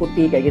teman-teman nggak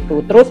ngikuti kayak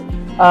gitu. Terus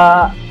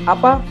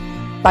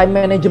time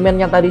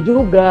managementnya tadi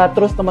juga,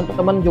 terus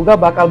teman-teman juga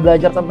bakal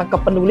belajar tentang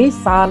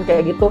kepenulisan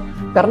kayak gitu,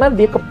 karena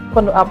di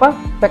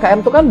PKM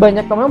itu kan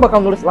banyak teman-teman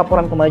bakal nulis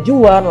laporan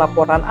kemajuan,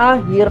 laporan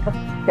akhir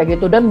kayak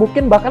gitu, dan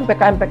mungkin bahkan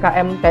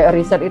PKM kayak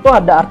riset itu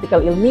ada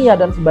artikel ilmiah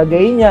dan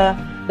sebagainya,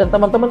 dan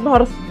teman-teman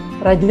tuh harus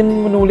rajin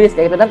menulis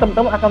kayak gitu, dan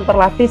teman-teman akan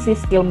terlatih sih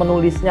skill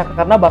menulisnya,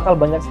 karena bakal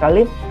banyak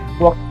sekali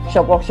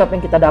workshop yang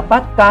kita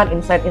dapatkan,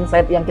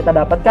 insight yang kita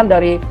dapatkan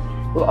dari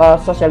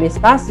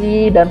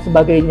sosialisasi dan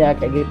sebagainya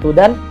kayak gitu.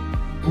 Dan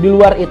di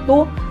luar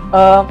itu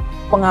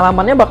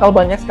pengalamannya bakal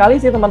banyak sekali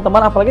sih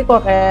teman-teman, apalagi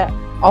kalau kayak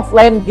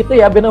offline gitu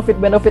ya, benefit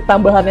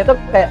tambahannya itu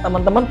kayak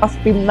teman-teman pas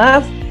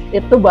PIMNAS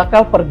itu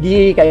bakal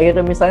pergi kayak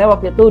gitu, misalnya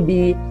waktu itu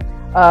di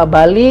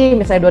Bali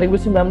misalnya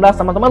 2019,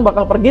 teman-teman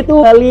bakal pergi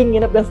tuh Bali,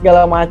 nginep dan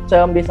segala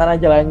macam di sana,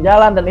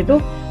 jalan-jalan, dan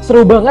itu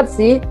seru banget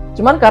sih.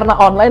 Cuman karena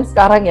online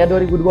sekarang ya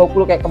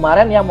 2020 kayak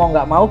kemarin ya, mau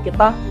nggak mau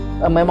kita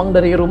memang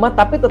dari rumah,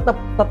 tapi tetap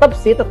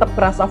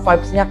kerasa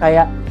vibes-nya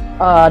kayak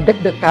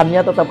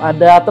deg-degannya tetap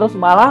ada, terus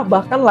malah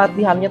bahkan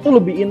latihannya tuh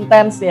lebih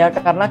intens ya,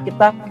 karena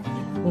kita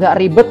nggak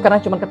ribet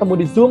karena cuma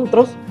ketemu di Zoom,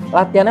 terus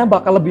latihannya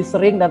bakal lebih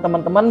sering dan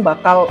teman-teman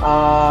bakal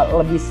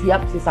lebih siap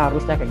sih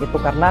seharusnya kayak gitu,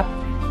 karena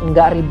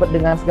nggak ribet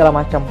dengan segala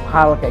macam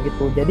hal kayak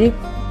gitu. Jadi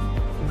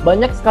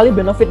banyak sekali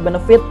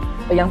benefit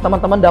yang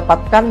teman-teman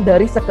dapatkan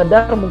dari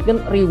sekedar mungkin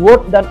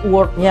reward dan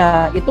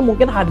award-nya. Itu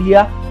mungkin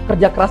hadiah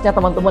kerja kerasnya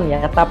teman-teman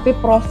ya, tapi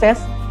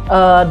proses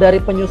dari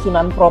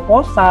penyusunan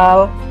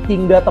proposal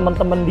hingga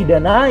teman-teman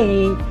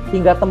didanai,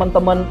 hingga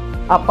teman-teman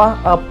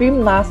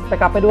PIMNAS,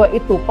 PKP2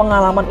 itu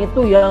pengalaman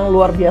itu yang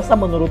luar biasa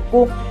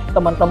menurutku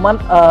teman-teman,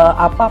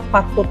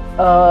 patut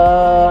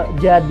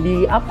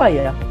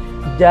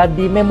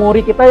jadi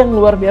memori kita yang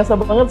luar biasa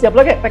banget.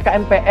 Siapa lagi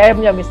kayak PKM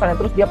ya misalnya,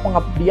 terus dia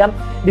pengabdian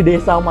di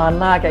desa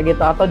mana kayak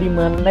gitu atau di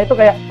mana, itu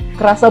kayak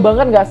kerasa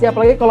banget nggak sih?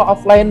 Apalagi kalau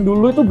offline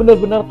dulu itu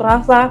benar-benar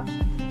terasa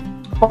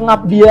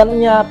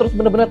pengabdiannya, terus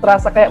benar-benar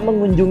terasa kayak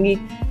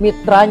mengunjungi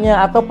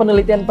mitranya atau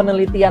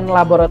penelitian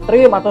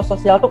laboratorium atau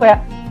sosial tuh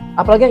kayak,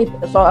 apalagi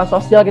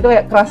sosial gitu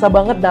kayak kerasa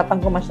banget datang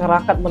ke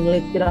masyarakat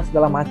meneliti dan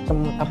segala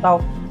macem,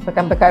 atau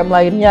PKM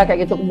lainnya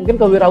kayak gitu, mungkin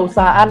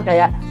kewirausahaan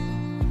kayak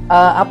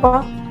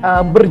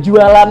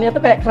berjualannya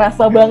tuh kayak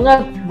kerasa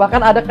banget.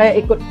 Bahkan ada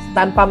kayak ikut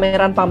stand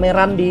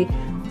pameran di,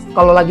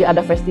 kalau lagi ada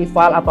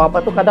festival atau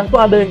apa tuh kadang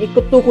tuh ada yang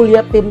ikut tuh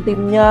kuliah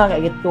tim-timnya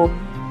kayak gitu.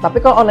 Tapi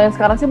kalau online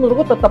sekarang sih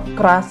menurutku tetap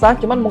kerasa,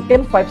 cuman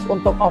mungkin vibes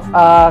untuk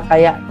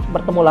kayak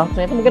bertemu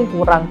langsungnya itu mungkin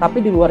kurang.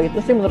 Tapi di luar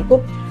itu sih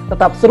menurutku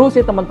tetap seru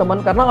sih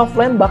teman-teman, karena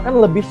offline bahkan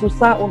lebih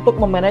susah untuk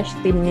memanage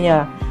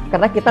timnya,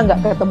 karena kita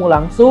nggak ketemu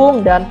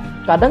langsung dan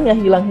kadang ya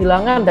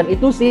hilang-hilangan, dan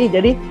itu sih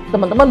jadi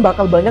teman-teman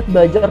bakal banyak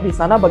belajar di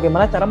sana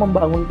bagaimana cara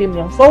membangun tim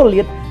yang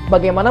solid,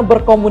 bagaimana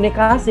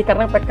berkomunikasi,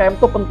 karena PKM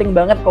itu penting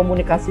banget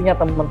komunikasinya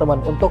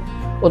teman-teman,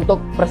 untuk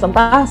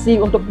presentasi,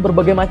 untuk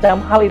berbagai macam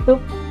hal itu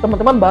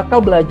teman-teman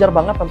bakal belajar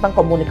banget tentang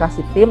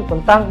komunikasi tim,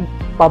 tentang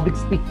public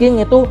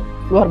speaking. Itu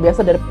luar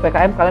biasa dari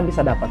PKM kalian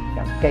bisa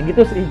dapatkan kayak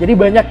gitu sih. Jadi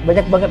banyak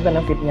banget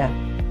benefitnya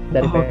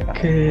dari PKM.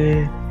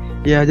 Oke.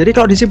 Ya, jadi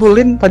kalau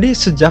disimpulin tadi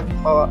sejak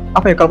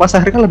kalau Mas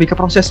Taher kan lebih ke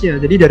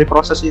prosesnya. Jadi dari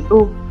proses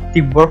itu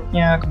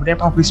teamworknya, kemudian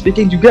public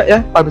speaking juga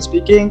ya,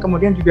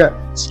 kemudian juga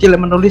skill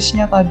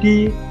menulisnya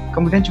tadi,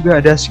 kemudian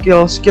juga ada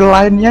skill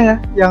lainnya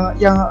ya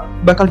yang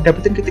bakal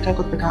didapetin ketika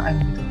ikut PKM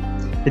gitu.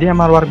 Jadi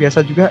emang luar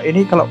biasa juga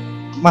ini. Kalau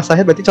Mas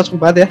Taher berarti cocok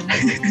banget ya,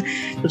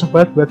 cocok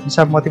banget buat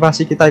bisa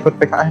motivasi kita ikut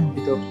PKM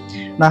gitu.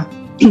 Nah,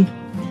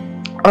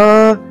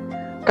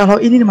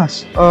 kalau ini nih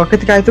Mas,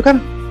 ketika itu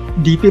kan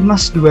di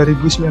PIMNAS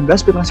 2019,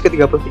 PIMNAS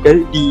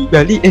ke-33 di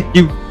Bali,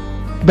 di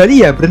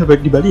Bali ya, benar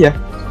di Bali ya.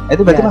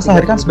 Itu berarti Mas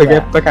Taher kan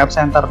sebagai PKM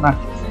Center. Nah,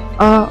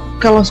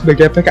 kalau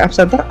sebagai PKM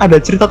Center ada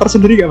cerita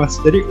tersendiri nggak Mas?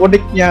 Jadi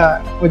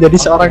uniknya menjadi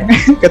seorang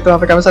ketua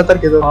PKM Center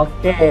gitu.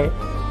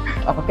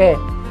 Oke.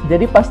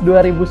 Jadi pas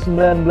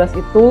 2019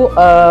 itu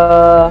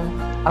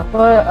aku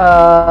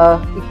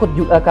ikut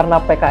juga karena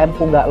PKM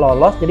ku nggak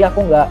lolos, jadi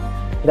aku nggak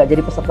nggak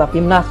jadi peserta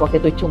PIMNAS waktu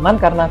itu. Cuman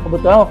karena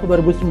kebetulan waktu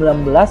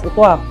 2019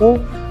 itu aku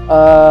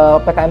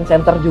PKM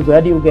Center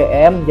juga di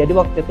UGM. Jadi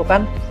waktu itu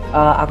kan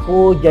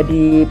aku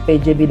jadi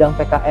PJ bidang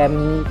PKM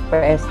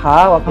PSH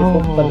waktu itu,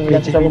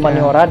 penelitian sosial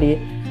humaniora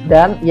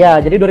dan ya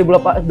jadi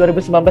 2019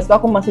 itu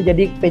aku masih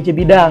jadi PJ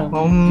bidang.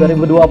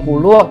 2020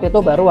 waktu itu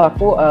baru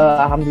aku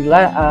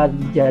alhamdulillah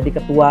jadi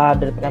ketua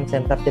dari PKM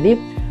Center. Jadi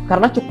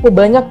karena cukup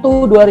banyak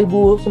tuh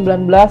 2019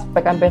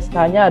 PKM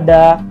PSK-nya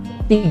ada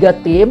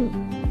 3 tim.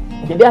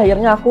 Jadi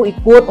akhirnya aku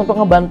ikut untuk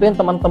ngebantuin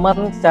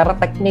teman-teman secara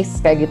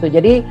teknis kayak gitu.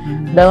 Jadi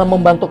dalam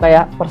membantu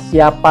kayak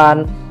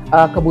persiapan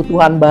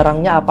kebutuhan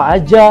barangnya apa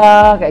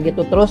aja kayak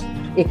gitu. Terus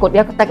ikut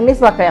ya ke teknis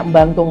lah, kayak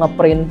membantu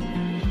ngeprint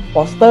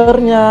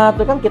posternya.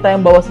 Itu kan kita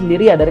yang bawa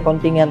sendiri ya dari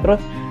kontingen.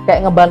 Terus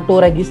kayak ngebantu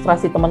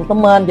registrasi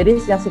teman-teman. Jadi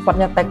yang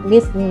sifatnya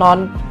teknis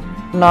non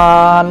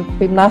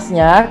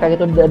PIMNAS-nya kayak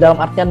gitu,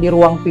 dalam artian di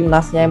ruang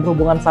PIMNAS-nya yang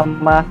berhubungan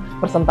sama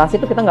presentasi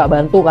itu kita nggak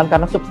bantu kan,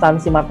 karena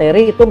substansi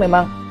materi itu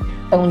memang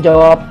tanggung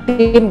jawab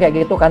tim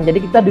kayak gitu kan.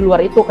 Jadi kita di luar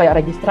itu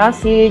kayak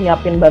registrasi,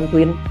 nyiapin,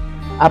 bantuin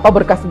apa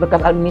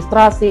berkas-berkas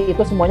administrasi,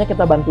 itu semuanya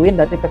kita bantuin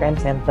dari PKM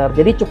Center.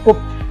 Jadi cukup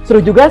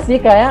seru juga sih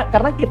kayak,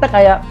 karena kita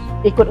kayak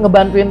ikut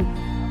ngebantuin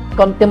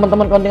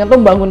teman-teman kontingen tuh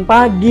bangun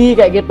pagi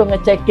kayak gitu,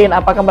 ngecekin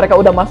apakah mereka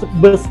udah masuk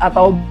bus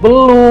atau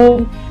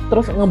belum,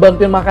 terus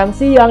ngebantuin makan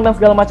siang dan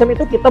segala macam.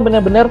 Itu kita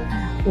benar-benar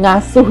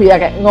ngasuh ya,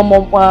 kayak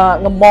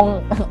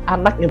ngomong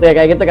anak gitu ya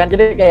kayak gitu kan.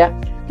 Jadi kayak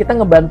kita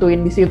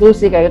ngebantuin di situ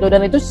sih kayak gitu,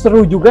 dan itu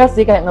seru juga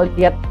sih kayak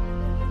ngelihat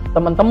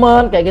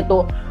teman-teman kayak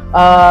gitu.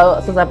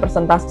 Selesai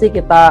presentasi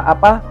kita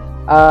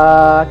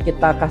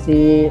kita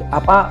kasih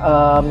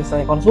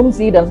misalnya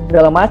konsumsi dan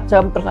segala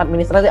macam. Terus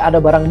administrasi ada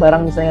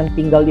barang-barang misalnya yang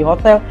tinggal di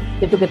hotel,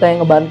 itu kita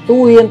yang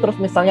ngebantuin. Terus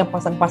misalnya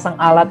pasang-pasang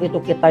alat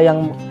itu kita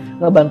yang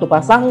ngebantu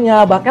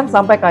pasangnya. Bahkan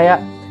sampai kayak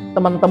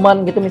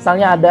teman-teman gitu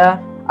misalnya ada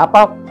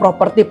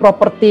properti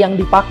yang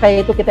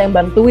dipakai itu kita yang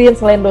bantuin.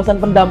 Selain dosen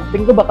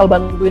pendamping tuh bakal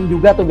bantuin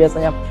juga tuh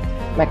biasanya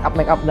make up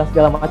dan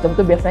segala macam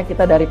tuh biasanya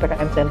kita dari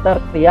PKM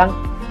Center yang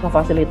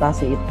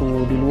memfasilitasi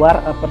itu di luar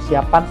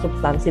persiapan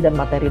substansi dan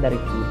materi dari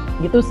itu.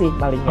 Gitu sih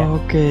palingnya.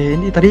 Oke,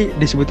 ini tadi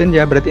disebutin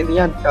ya, berarti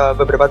intinya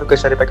beberapa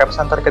tugas dari PKM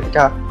Center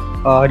ketika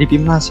di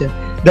PIMNAS ya.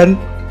 Dan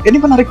ini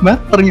menarik banget,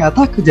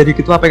 ternyata jadi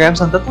ketua PKM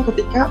Center tuh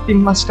ketika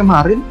PIMNAS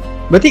kemarin.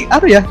 Berarti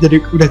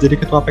udah jadi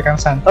ketua PKM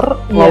Center,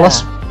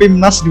 lolos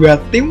PIMNAS 2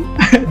 tim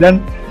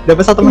dan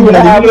dapat 1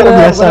 medali. Luar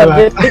biasa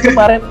banget. Jadi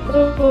kemarin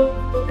tuh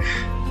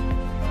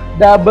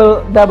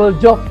double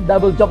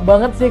job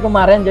banget sih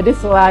kemarin. Jadi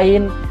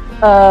selain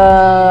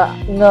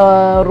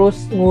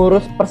ngurus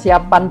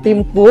persiapan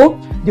timku,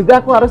 juga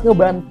aku harus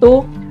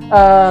ngebantu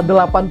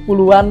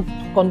 80-an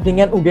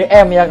kontingen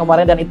UGM ya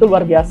kemarin, dan itu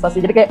luar biasa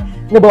sih. Jadi kayak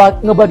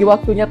ngebagi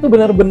waktunya tuh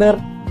bener-bener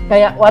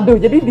kayak waduh.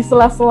 Jadi di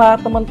sela-sela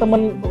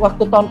teman-teman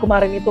waktu tahun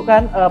kemarin itu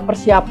kan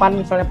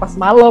persiapan misalnya pas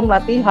malam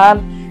latihan,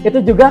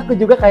 itu juga aku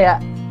juga kayak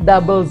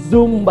double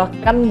zoom,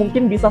 bahkan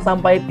mungkin bisa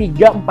sampai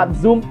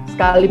 3-4 zoom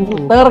sekali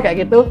muter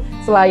kayak gitu.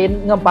 Selain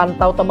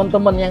ngepantau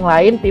teman-teman yang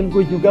lain, timku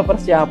juga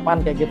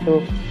persiapan kayak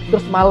gitu.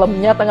 Terus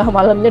tengah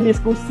malamnya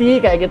diskusi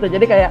kayak gitu.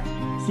 Jadi kayak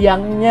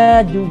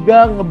siangnya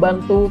juga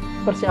ngebantu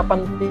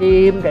persiapan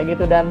tim kayak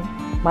gitu. Dan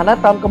mana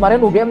tahun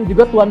kemarin UGM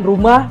juga tuan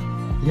rumah,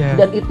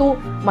 dan itu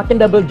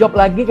makin double job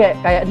lagi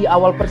kayak di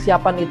awal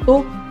persiapan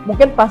itu.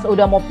 Mungkin pas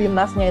udah mau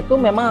PIMNAS-nya itu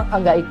memang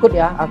nggak ikut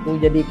ya,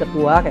 aku jadi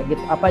ketua kayak gitu,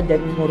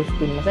 jadi ngurus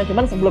PIMNAS-nya.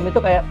 Cuman sebelum itu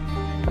kayak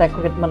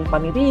rekrutmen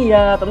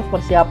panitia, terus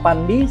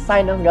persiapan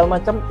desain dan segala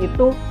macam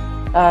itu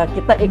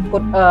kita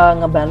ikut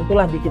ngebantu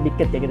lah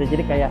dikit-dikit kayak gitu.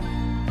 Jadi kayak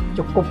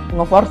cukup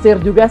ngeforsir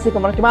juga sih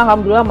kemarin. Cuma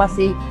alhamdulillah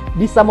masih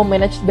bisa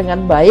memanage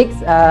dengan baik.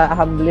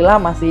 Alhamdulillah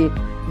masih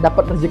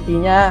dapat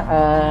rezekinya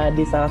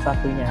di salah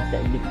satunya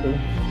kayak gitu.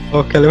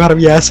 Oke, luar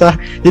biasa.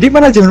 Jadi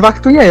manajemen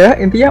waktunya ya,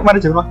 intinya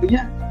manajemen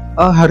waktunya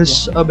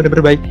harus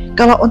benar-benar baik.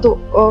 Kalau untuk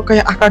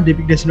kayak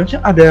akademik dan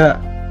sebagainya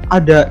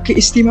ada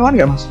keistimewaan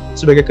nggak Mas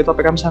sebagai ketua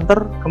PKM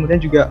Center,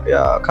 kemudian juga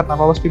ya karena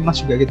lolos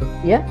PIMNAS juga gitu?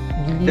 Iya.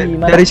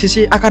 Dari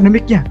sisi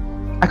akademik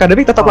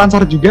tetap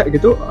lancar juga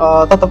gitu,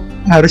 tetap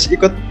harus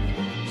ikut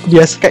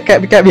biasa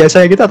kayak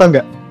biasanya gitu atau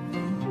enggak?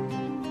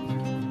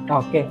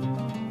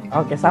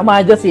 Oke,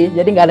 sama aja sih.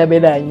 Jadi nggak ada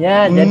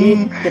bedanya.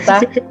 Jadi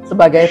kita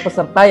sebagai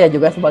peserta ya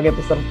juga sebagai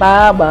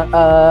peserta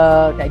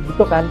kayak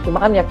gitu kan.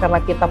 Cuma kan ya karena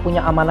kita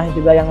punya amanah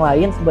juga yang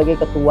lain sebagai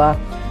ketua.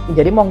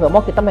 Jadi mau nggak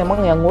mau kita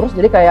memang yang ngurus.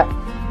 Jadi kayak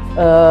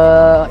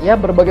ya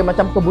berbagai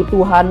macam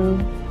kebutuhan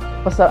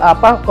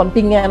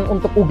kontingen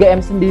untuk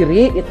UGM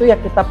sendiri itu ya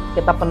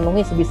kita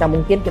penuhi sebisa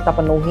mungkin, kita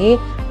penuhi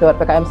lewat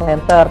PKM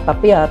Center.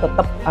 Tapi ya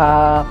tetap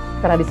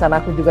karena di sana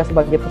aku juga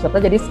sebagai peserta,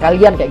 jadi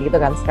sekalian kayak gitu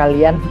kan,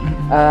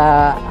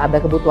 ada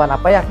kebutuhan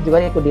apa ya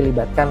juga ikut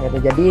dilibatkan gitu.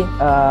 Jadi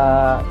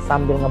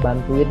sambil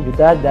ngebantuin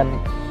juga, dan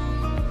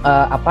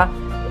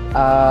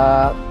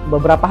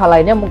beberapa hal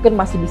lainnya mungkin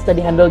masih bisa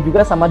dihandle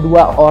juga sama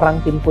 2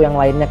 orang timku yang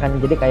lainnya kan.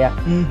 Jadi kayak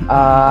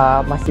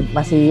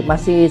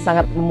masih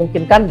sangat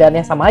memungkinkan, dan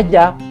ya sama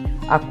aja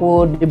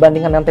aku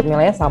dibandingkan dengan tim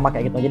yang lainnya sama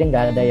kayak gitu. Jadi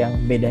nggak ada yang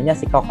bedanya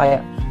sih. Kalau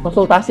kayak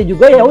konsultasi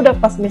juga ya udah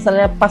pas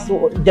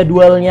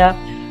jadwalnya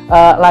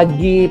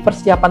lagi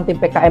persiapan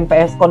tim PKM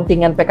PS,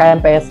 kontingen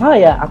PKM PSH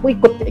ya aku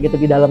ikut kayak gitu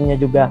di dalamnya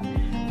juga.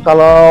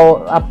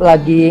 Kalau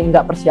lagi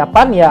nggak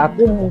persiapan ya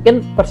aku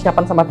mungkin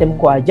persiapan sama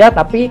timku aja,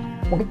 tapi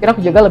mungkin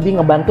aku juga lebih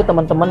ngebantu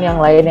teman-teman yang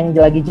lain yang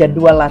lagi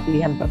jadwal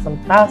latihan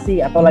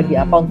presentasi atau lagi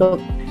apa untuk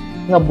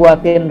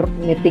ngebuatin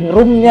meeting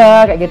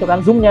roomnya kayak gitu kan,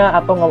 zoomnya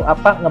atau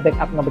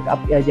nge-backup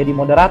ya jadi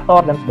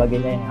moderator dan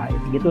sebagainya yang lain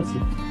gitu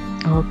sih.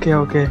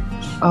 Oke.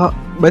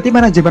 Berarti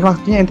manajemen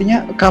waktunya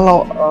intinya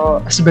kalau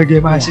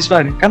sebagai mahasiswa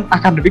nih kan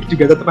akademik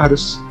juga tetap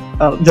harus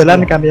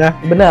jalan kan ya.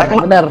 Benar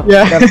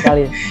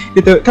sekali.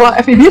 Itu kalau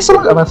FIB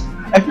seru nggak Mas?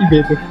 FIB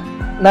itu.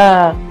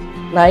 Nah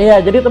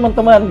iya, jadi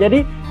teman-teman,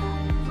 jadi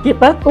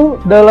kita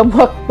tuh dalam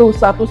waktu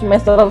 1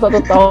 semester atau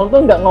 1 tahun tuh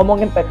nggak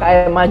ngomongin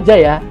PKM aja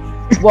ya.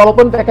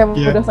 Walaupun PKM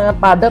udah sangat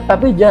padat,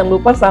 tapi jangan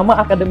lupa sama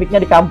akademiknya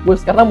di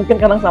kampus, karena mungkin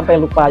kadang sampai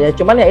lupa ya.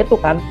 Cuman ya itu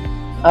kan,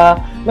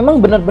 memang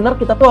benar-benar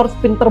kita tuh harus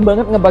pinter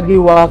banget ngebagi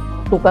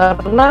waktu,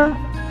 karena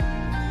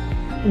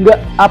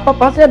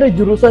pasti ada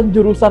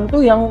jurusan-jurusan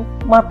tuh yang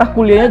mata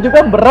kuliahnya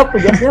juga berat,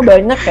 tugasnya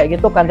banyak kayak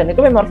gitu kan, dan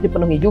itu memang harus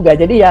dipenuhi juga.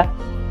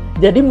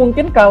 Jadi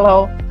mungkin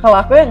kalau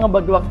aku yang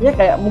ngebagi waktunya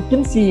kayak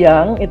mungkin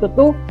siang itu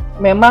tuh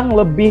memang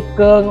lebih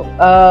ke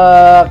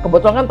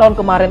kebetulan kan tahun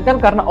kemarin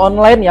kan karena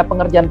online ya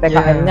pengerjaan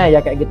PKM-nya ya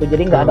kayak gitu,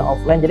 jadi nggak ada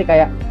offline, jadi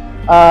kayak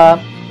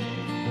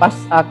pas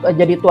aku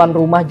jadi tuan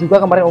rumah juga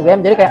kemarin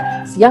UGM, jadi kayak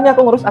siang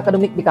aku ngurus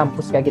akademik di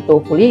kampus kayak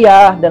gitu,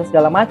 kuliah dan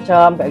segala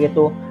macam kayak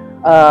gitu,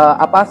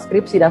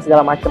 skripsi dan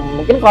segala macam.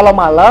 Mungkin kalau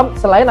malam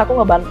selain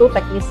aku ngebantu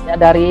teknisnya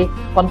dari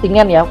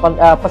kontingen ya,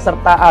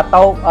 peserta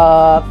atau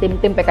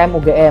tim-tim PKM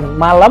UGM,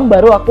 malam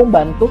baru aku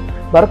bantu,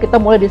 baru kita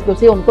mulai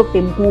diskusi untuk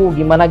timku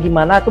gimana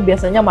tuh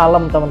biasanya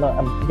malam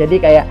teman-teman. Jadi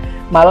kayak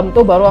malam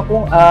tuh baru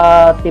aku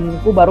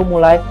timku baru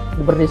mulai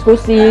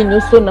berdiskusi,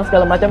 nyusun dan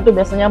segala macam tuh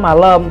biasanya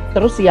malam.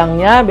 Terus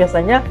siangnya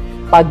biasanya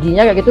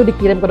paginya kayak gitu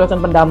dikirim ke dosen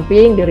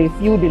pendamping,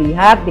 direview,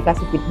 dilihat,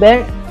 dikasih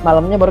feedback,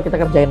 malamnya baru kita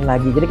kerjain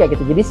lagi. Jadi kayak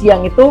gitu. Jadi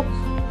siang itu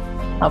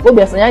aku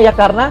biasanya ya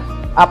karena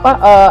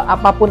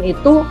apapun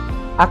itu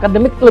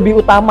akademik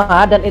lebih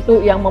utama dan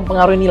itu yang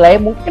mempengaruhi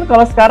nilai. Mungkin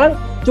kalau sekarang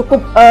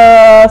cukup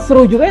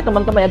seru juga ya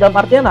teman-teman ya, dalam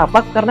artian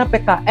apa? Karena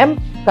PKM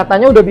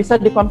katanya udah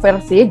bisa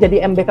dikonversi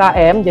jadi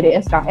MBKM,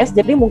 jadi SKS.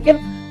 Jadi mungkin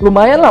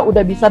lumayan lah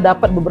udah bisa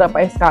dapat beberapa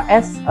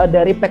SKS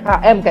dari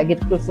PKM kayak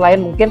gitu,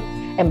 selain mungkin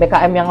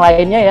MBKM yang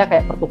lainnya ya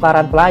kayak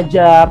pertukaran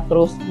pelajar,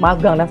 terus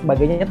magang dan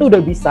sebagainya itu udah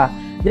bisa.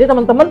 Jadi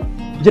teman-teman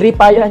jerih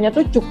payahnya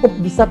tuh cukup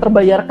bisa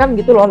terbayarkan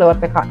gitu loh lewat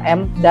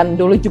PKM. Dan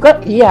dulu juga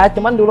iya,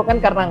 cuman dulu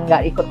kan karena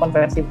nggak ikut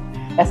konversi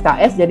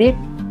SKS, jadi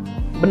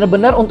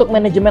benar-benar untuk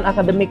manajemen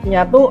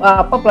akademiknya tuh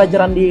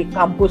pelajaran di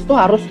kampus tuh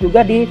harus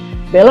juga di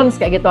balance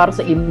kayak gitu, harus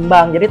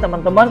seimbang. Jadi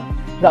teman-teman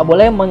nggak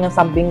boleh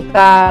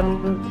mengesampingkan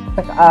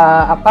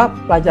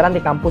pelajaran di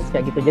kampus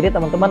kayak gitu. Jadi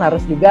teman-teman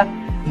harus juga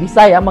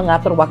bisa ya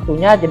mengatur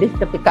waktunya. Jadi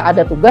ketika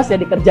ada tugas ya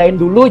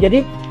dikerjain dulu.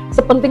 Jadi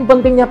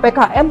sepenting-pentingnya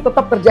PKM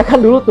tetap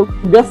kerjakan dulu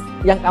tugas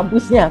yang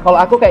kampusnya. Kalau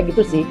aku kayak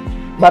gitu sih.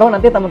 Baru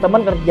nanti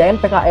teman-teman kerjain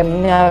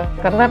PKM-nya,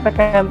 karena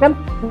PKM kan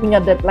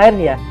punya deadline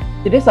ya.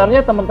 Jadi seharusnya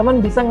teman-teman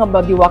bisa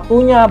ngebagi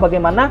waktunya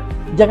bagaimana,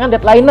 jangan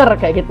deadlineer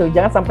kayak gitu.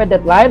 Jangan sampai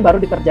deadline baru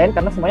dikerjain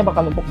karena semuanya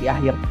bakal numpuk di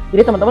akhir.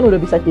 Jadi teman-teman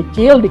udah bisa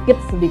cicil dikit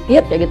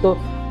sedikit kayak gitu.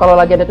 Kalau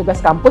lagi ada tugas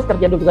kampus,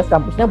 kerjain dulu tugas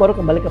kampusnya baru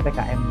kembali ke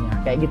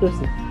PKM-nya. Kayak gitu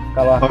sih.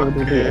 Kalau aku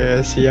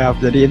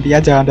siap. Jadi intinya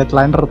jangan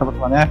deadlineer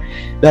teman-teman ya.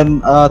 Dan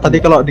tadi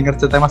kalau dengar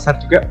cerita Mas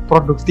Taher juga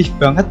produktif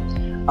banget.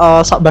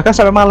 Bahkan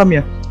sampai malam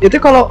ya.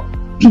 Itu kalau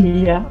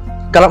iya.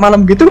 Kalau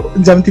malam gitu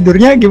jam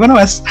tidurnya gimana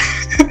Mas?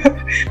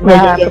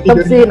 Nah tetap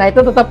sih, nah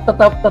itu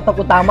tetap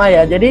utama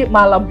ya. Jadi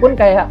malam pun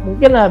kayak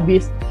mungkin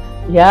habis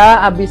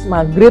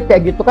maghrib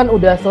kayak gitu kan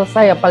udah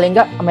selesai ya, paling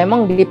enggak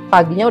memang di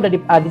paginya udah di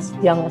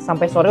siang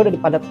sampai sore udah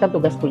dipadatkan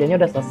tugas kuliahnya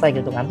udah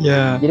selesai gitu kan.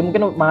 Jadi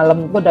mungkin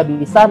malam tuh udah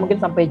bisa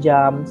mungkin sampai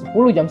jam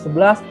 10 jam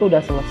 11 tuh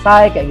udah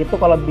selesai kayak gitu,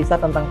 kalau bisa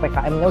tentang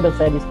PKM-nya udah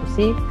saya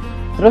diskusi.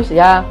 Terus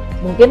ya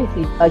mungkin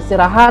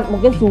istirahat,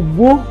 mungkin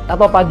subuh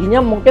atau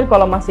paginya mungkin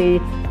kalau masih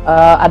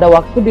ada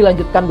waktu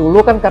dilanjutkan dulu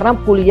kan, karena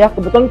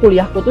kebetulan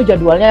kuliahku tuh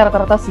jadwalnya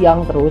rata-rata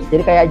siang terus,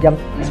 jadi kayak jam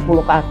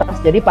 10 ke atas,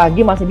 jadi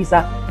pagi masih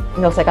bisa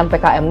menyelesaikan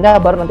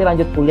PKM-nya baru nanti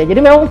lanjut kuliah. Jadi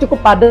memang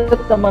cukup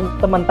padat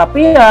teman-teman,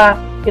 tapi ya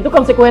itu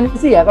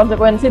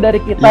konsekuensi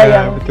dari kita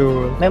yang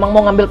betul. Memang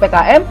mau ngambil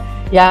PKM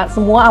ya,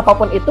 semua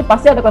apapun itu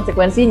pasti ada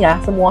konsekuensinya,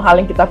 semua hal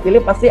yang kita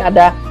pilih pasti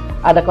ada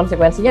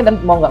konsekuensinya,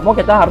 dan mau nggak mau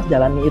kita harus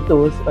jalani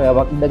itu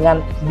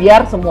dengan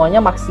biar semuanya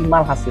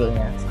maksimal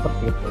hasilnya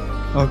seperti itu.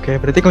 Oke,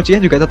 berarti kuncinya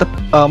juga tetap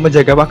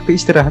menjaga waktu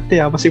istirahat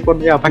ya, meskipun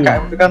ya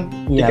PKM itu kan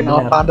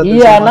dikenal padat.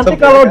 Iya, nanti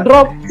kalau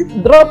drop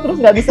terus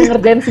nggak bisa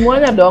ngerjain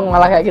semuanya dong,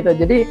 malah kayak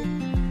gitu. Jadi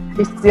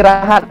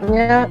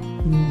istirahatnya,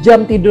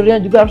 jam tidurnya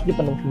juga harus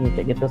dipenuhi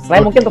kayak gitu.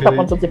 Selain mungkin tetap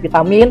konsumsi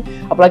vitamin,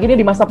 apalagi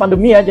ini di masa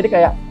pandemi ya, jadi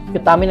kayak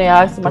vitamin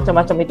ya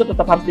semacam-macam itu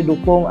tetap harus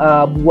didukung,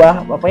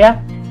 buah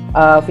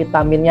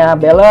vitaminnya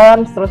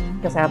balance, terus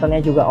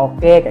kesehatannya juga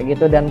oke kayak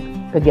gitu, dan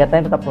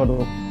kegiatannya tetap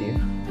produktif.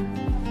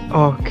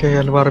 Oke,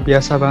 luar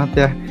biasa banget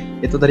ya.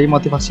 itu tadi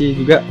motivasi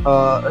juga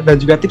dan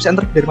juga tips and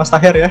trick dari Mas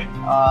Taher ya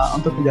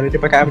untuk menjalani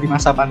PKM di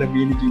masa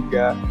pandemi ini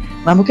juga.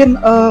 Nah mungkin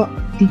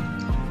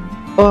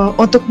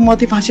untuk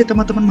motivasi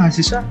teman-teman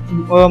mahasiswa,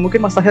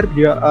 mungkin Mas Taher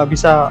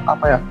bisa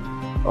apa ya?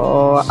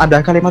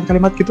 Ada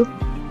kalimat-kalimat gitu?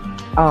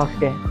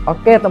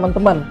 Oke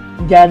teman-teman.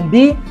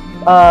 Jadi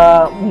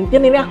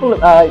mungkin ini aku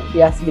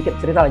ya sedikit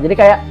cerita lah. Jadi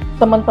kayak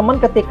teman-teman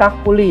ketika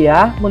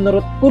kuliah,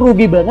 menurutku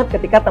rugi banget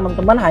ketika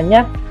teman-teman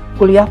hanya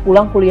kuliah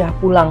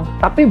pulang.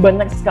 Tapi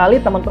banyak sekali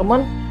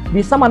teman-teman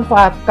bisa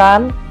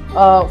manfaatkan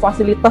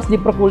fasilitas di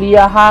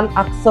perkuliahan,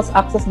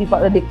 akses di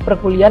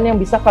perkuliahan yang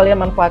bisa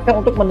kalian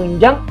manfaatkan untuk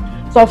menunjang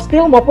soft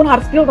skill maupun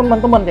hard skill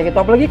teman-teman kayak gitu.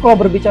 Apalagi kalau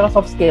berbicara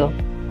soft skill.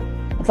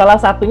 Salah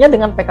satunya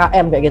dengan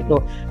PKM kayak gitu.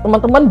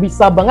 Teman-teman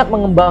bisa banget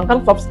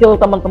mengembangkan soft skill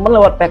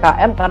teman-teman lewat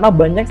PKM karena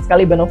banyak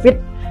sekali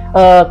benefit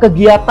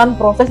kegiatan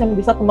proses yang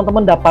bisa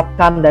teman-teman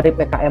dapatkan dari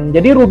PKM.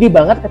 Jadi rugi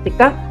banget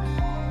ketika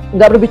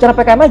nggak berbicara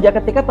PKM aja,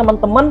 ketika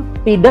teman-teman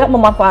tidak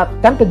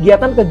memanfaatkan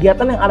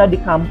kegiatan-kegiatan yang ada di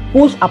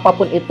kampus,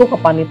 apapun itu,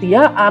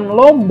 kepanitiaan,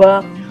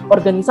 lomba,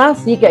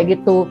 organisasi kayak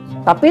gitu.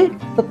 Tapi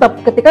tetap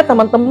ketika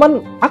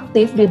teman-teman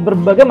aktif di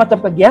berbagai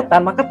macam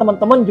kegiatan, maka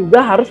teman-teman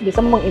juga harus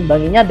bisa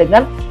mengimbanginya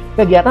dengan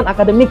kegiatan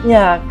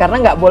akademiknya, karena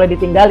nggak boleh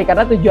ditinggali,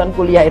 karena tujuan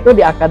kuliah itu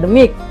di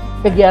akademik.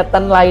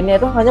 Kegiatan lainnya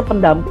itu hanya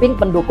pendamping,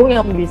 pendukung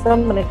yang bisa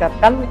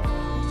meningkatkan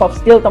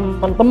soft skill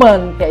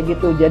teman-teman kayak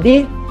gitu.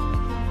 Jadi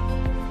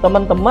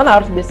teman-teman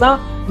harus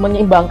bisa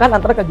menyeimbangkan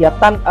antara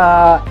kegiatan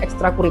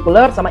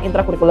ekstrakurikuler sama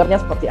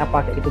intrakurikulernya seperti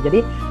apa kayak gitu. Jadi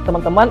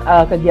teman-teman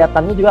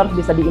kegiatannya juga harus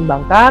bisa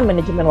diimbangkan,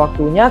 manajemen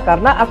waktunya,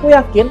 karena aku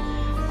yakin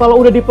kalau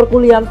udah di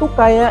perkuliahan tuh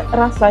kayak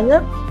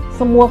rasanya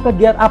semua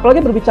kegiatan,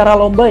 apalagi berbicara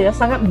lomba ya,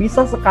 sangat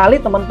bisa sekali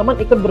teman-teman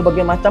ikut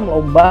berbagai macam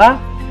lomba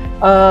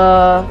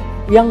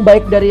yang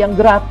baik dari yang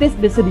gratis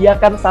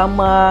disediakan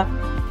sama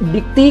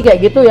Dikti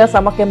kayak gitu ya,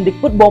 sama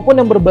Kemdikbud, maupun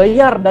yang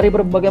berbayar dari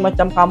berbagai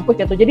macam kampus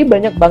gitu. Jadi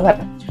banyak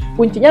banget.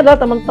 Kuncinya adalah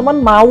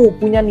teman-teman mau,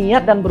 punya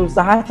niat dan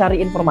berusaha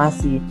cari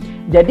informasi.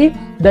 Jadi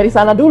dari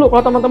sana dulu.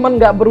 Kalau teman-teman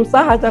nggak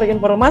berusaha cari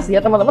informasi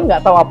ya teman-teman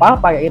nggak tahu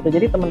apa-apa kayak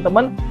gitu. Jadi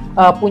teman-teman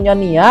punya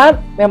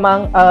niat,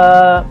 memang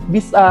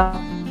bisa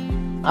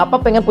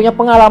pengen punya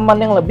pengalaman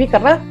yang lebih,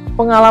 karena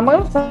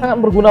pengalaman sangat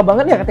berguna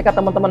banget ya ketika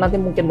teman-teman nanti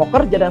mungkin mau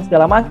kerja dan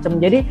segala macam.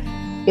 Jadi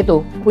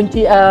itu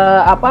kunci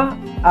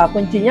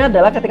kuncinya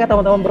adalah ketika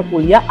teman-teman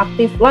berkuliah,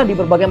 aktiflah di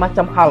berbagai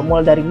macam hal,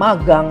 mulai dari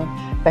magang,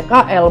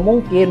 PKL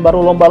mungkin,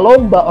 baru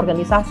lomba-lomba,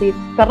 organisasi,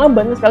 karena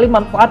banyak sekali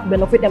manfaat,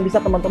 benefit yang bisa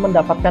teman-teman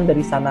dapatkan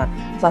dari sana.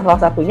 Salah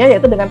satunya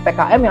yaitu dengan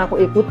PKM yang aku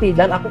ikuti,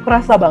 dan aku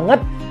kerasa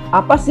banget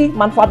apa sih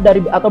manfaat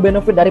dari atau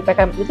benefit dari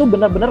PKM itu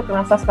benar-benar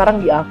kerasa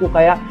sekarang di aku.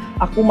 Kayak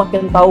aku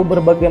makin tahu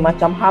berbagai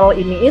macam hal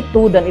ini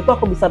itu, dan itu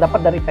aku bisa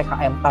dapat dari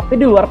PKM. Tapi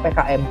di luar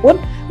PKM pun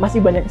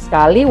masih banyak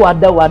sekali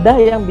wadah-wadah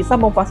yang bisa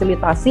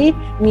memfasilitasi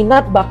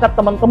minat bakat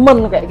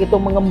teman-teman kayak gitu,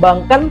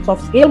 mengembangkan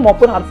soft skill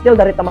maupun hard skill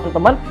dari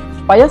teman-teman,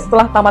 supaya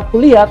setelah tamat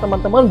kuliah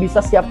teman-teman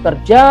bisa siap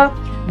kerja,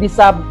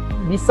 bisa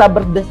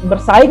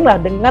bersaing lah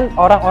dengan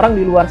orang-orang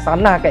di luar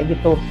sana kayak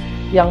gitu.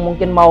 Yang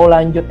mungkin mau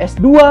lanjut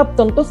S2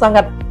 tentu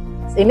sangat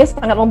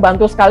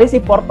membantu sekali sih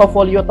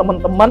portofolio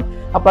teman-teman,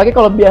 apalagi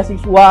kalau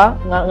beasiswa,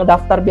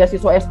 ngedaftar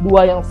beasiswa S2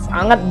 yang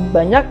sangat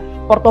banyak,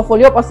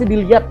 portofolio pasti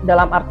dilihat,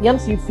 dalam artian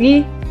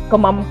CV,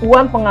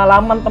 kemampuan,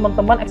 pengalaman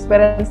teman-teman,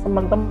 experience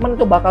teman-teman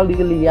itu bakal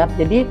dilihat.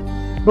 Jadi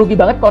rugi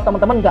banget kalau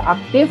teman-teman nggak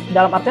aktif,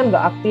 dalam artian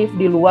nggak aktif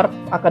di luar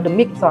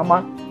akademik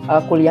selama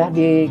kuliah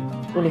di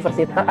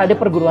universitas, ada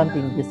perguruan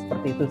tinggi,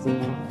 seperti itu sih.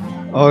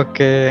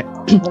 Oke.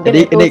 Mungkin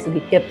jadi itu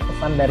sedikit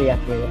pesan dari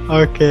aku ya.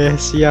 Oke,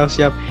 siap.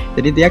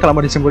 Jadi intinya kalau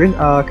mau disimpulin,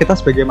 kita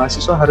sebagai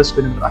mahasiswa harus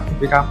benar-benar aktif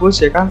di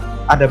kampus ya kan.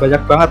 Ada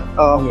banyak banget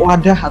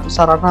wadah atau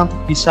sarana untuk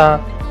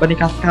bisa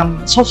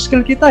meningkatkan soft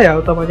skill kita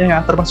ya, utamanya ya,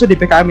 termasuk di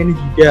PKM ini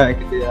juga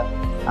gitu ya.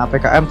 Nah,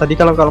 PKM tadi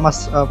kalau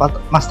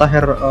Mas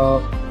Taher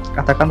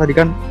katakan tadi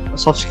kan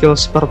soft skill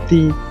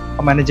seperti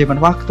manajemen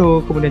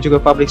waktu, kemudian juga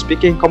public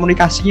speaking,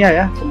 komunikasinya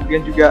ya,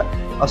 kemudian juga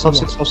soft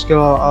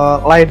skill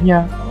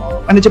lainnya,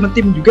 manajemen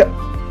tim juga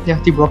ya,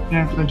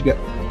 teamworknya itu kan juga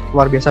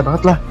luar biasa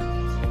banget lah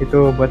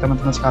itu buat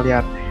teman-teman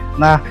sekalian.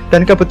 Nah,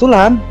 dan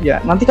kebetulan ya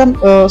nanti kan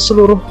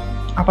seluruh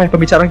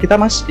pembicaraan kita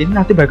Mas ini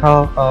nanti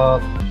bakal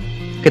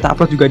kita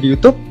upload juga di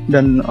YouTube,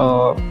 dan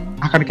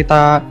akan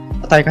kita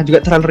tayangkan juga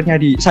trailernya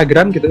di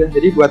Instagram gitu ya.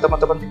 Jadi buat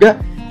teman-teman juga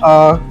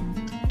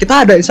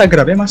kita ada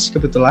Instagramnya Mas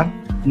kebetulan.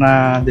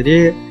 Nah,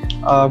 jadi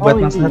buat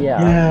Mas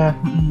ya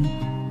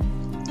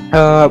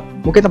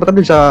mungkin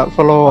teman-teman bisa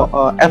follow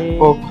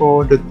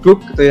 @pocco.group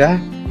gitu ya,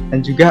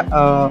 dan juga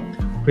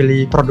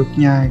pilih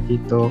produknya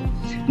gitu.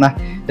 Nah,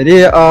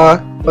 jadi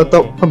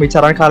untuk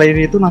pembicaraan kali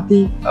ini itu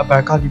nanti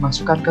bakal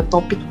dimasukkan ke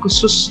topik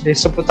khusus di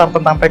seputar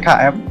tentang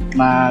PKM.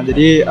 Nah,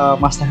 jadi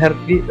Mas Taher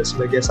ini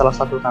sebagai salah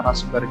satu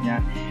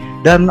narasumbernya.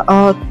 Dan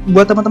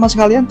buat teman-teman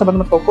sekalian,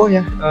 teman-teman Pocco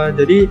ya,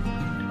 jadi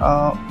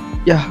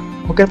ya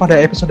mungkin pada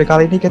episode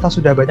kali ini kita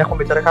sudah banyak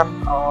membicarakan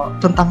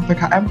tentang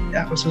PKM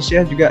ya,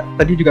 khususnya juga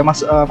tadi juga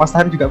Mas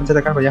Taher juga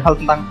menceritakan banyak hal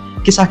tentang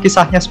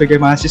kisah-kisahnya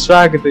sebagai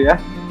mahasiswa gitu ya.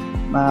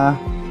 Nah,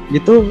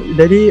 gitu.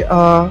 Jadi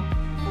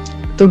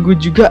ditunggu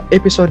juga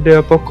episode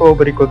Pocco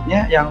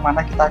berikutnya, yang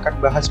mana kita akan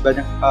bahas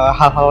banyak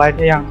hal-hal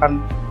lainnya yang akan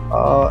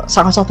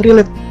sangat-sangat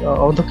relate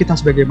untuk kita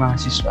sebagai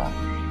mahasiswa.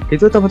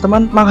 Itu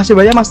teman-teman, makasih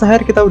banyak Mas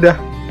Taher, kita udah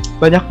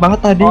banyak banget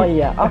tadi. Oh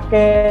iya,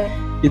 oke.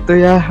 Itu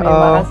ya.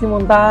 Terima kasih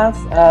Muntas.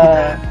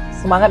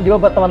 Semangat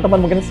juga buat teman-teman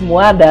mungkin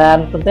semua,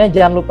 dan tentunya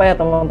jangan lupa ya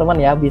teman-teman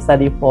ya, bisa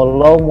di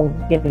follow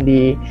mungkin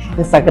di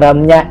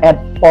Instagramnya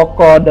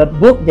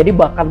 @pocco.book. Jadi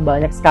bakal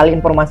banyak sekali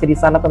informasi di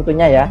sana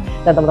tentunya ya,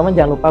 dan teman-teman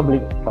jangan lupa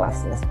beli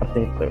kelasnya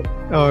seperti itu.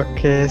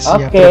 Oke,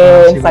 siap. Oke,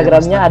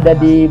 Instagramnya ada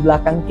di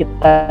belakang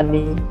kita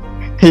nih.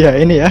 Iya,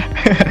 ini ya.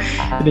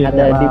 Ini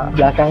ada di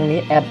belakang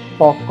nih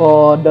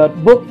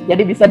 @pocco.book.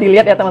 Jadi bisa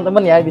dilihat ya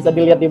teman-teman ya, bisa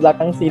dilihat di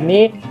belakang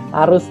sini.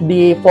 Harus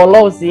di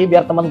follow sih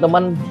biar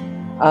teman-teman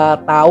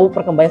tahu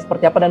perkembangannya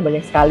seperti apa, dan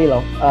banyak sekali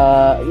loh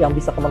yang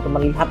bisa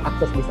teman-teman lihat,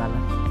 akses di sana.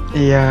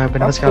 Iya,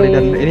 benar sekali,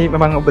 dan ini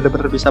memang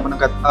benar-benar bisa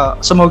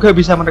semoga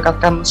bisa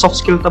mendekatkan soft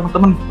skill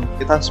teman-teman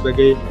kita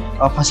sebagai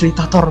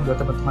fasilitator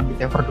buat teman-teman gitu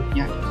ya,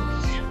 produknya.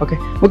 Oke,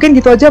 mungkin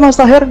gitu aja Mas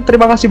Taher.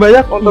 Terima kasih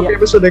banyak untuk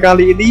episode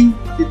kali ini.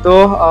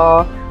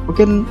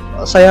 Mungkin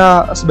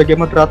saya sebagai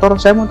moderator,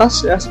 saya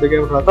Muntas ya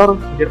sebagai moderator,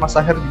 kemudian Mas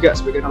Taher juga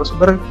sebagai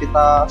narasumber.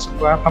 Kita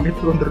semua pamit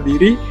undur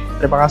diri.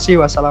 Terima kasih.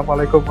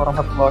 Wassalamualaikum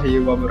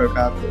warahmatullahi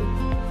wabarakatuh.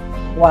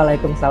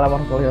 Waalaikumsalam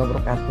warahmatullahi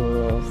wabarakatuh.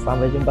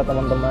 Sampai jumpa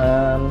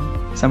teman-teman.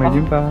 Sampai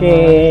jumpa.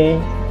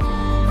 Oke.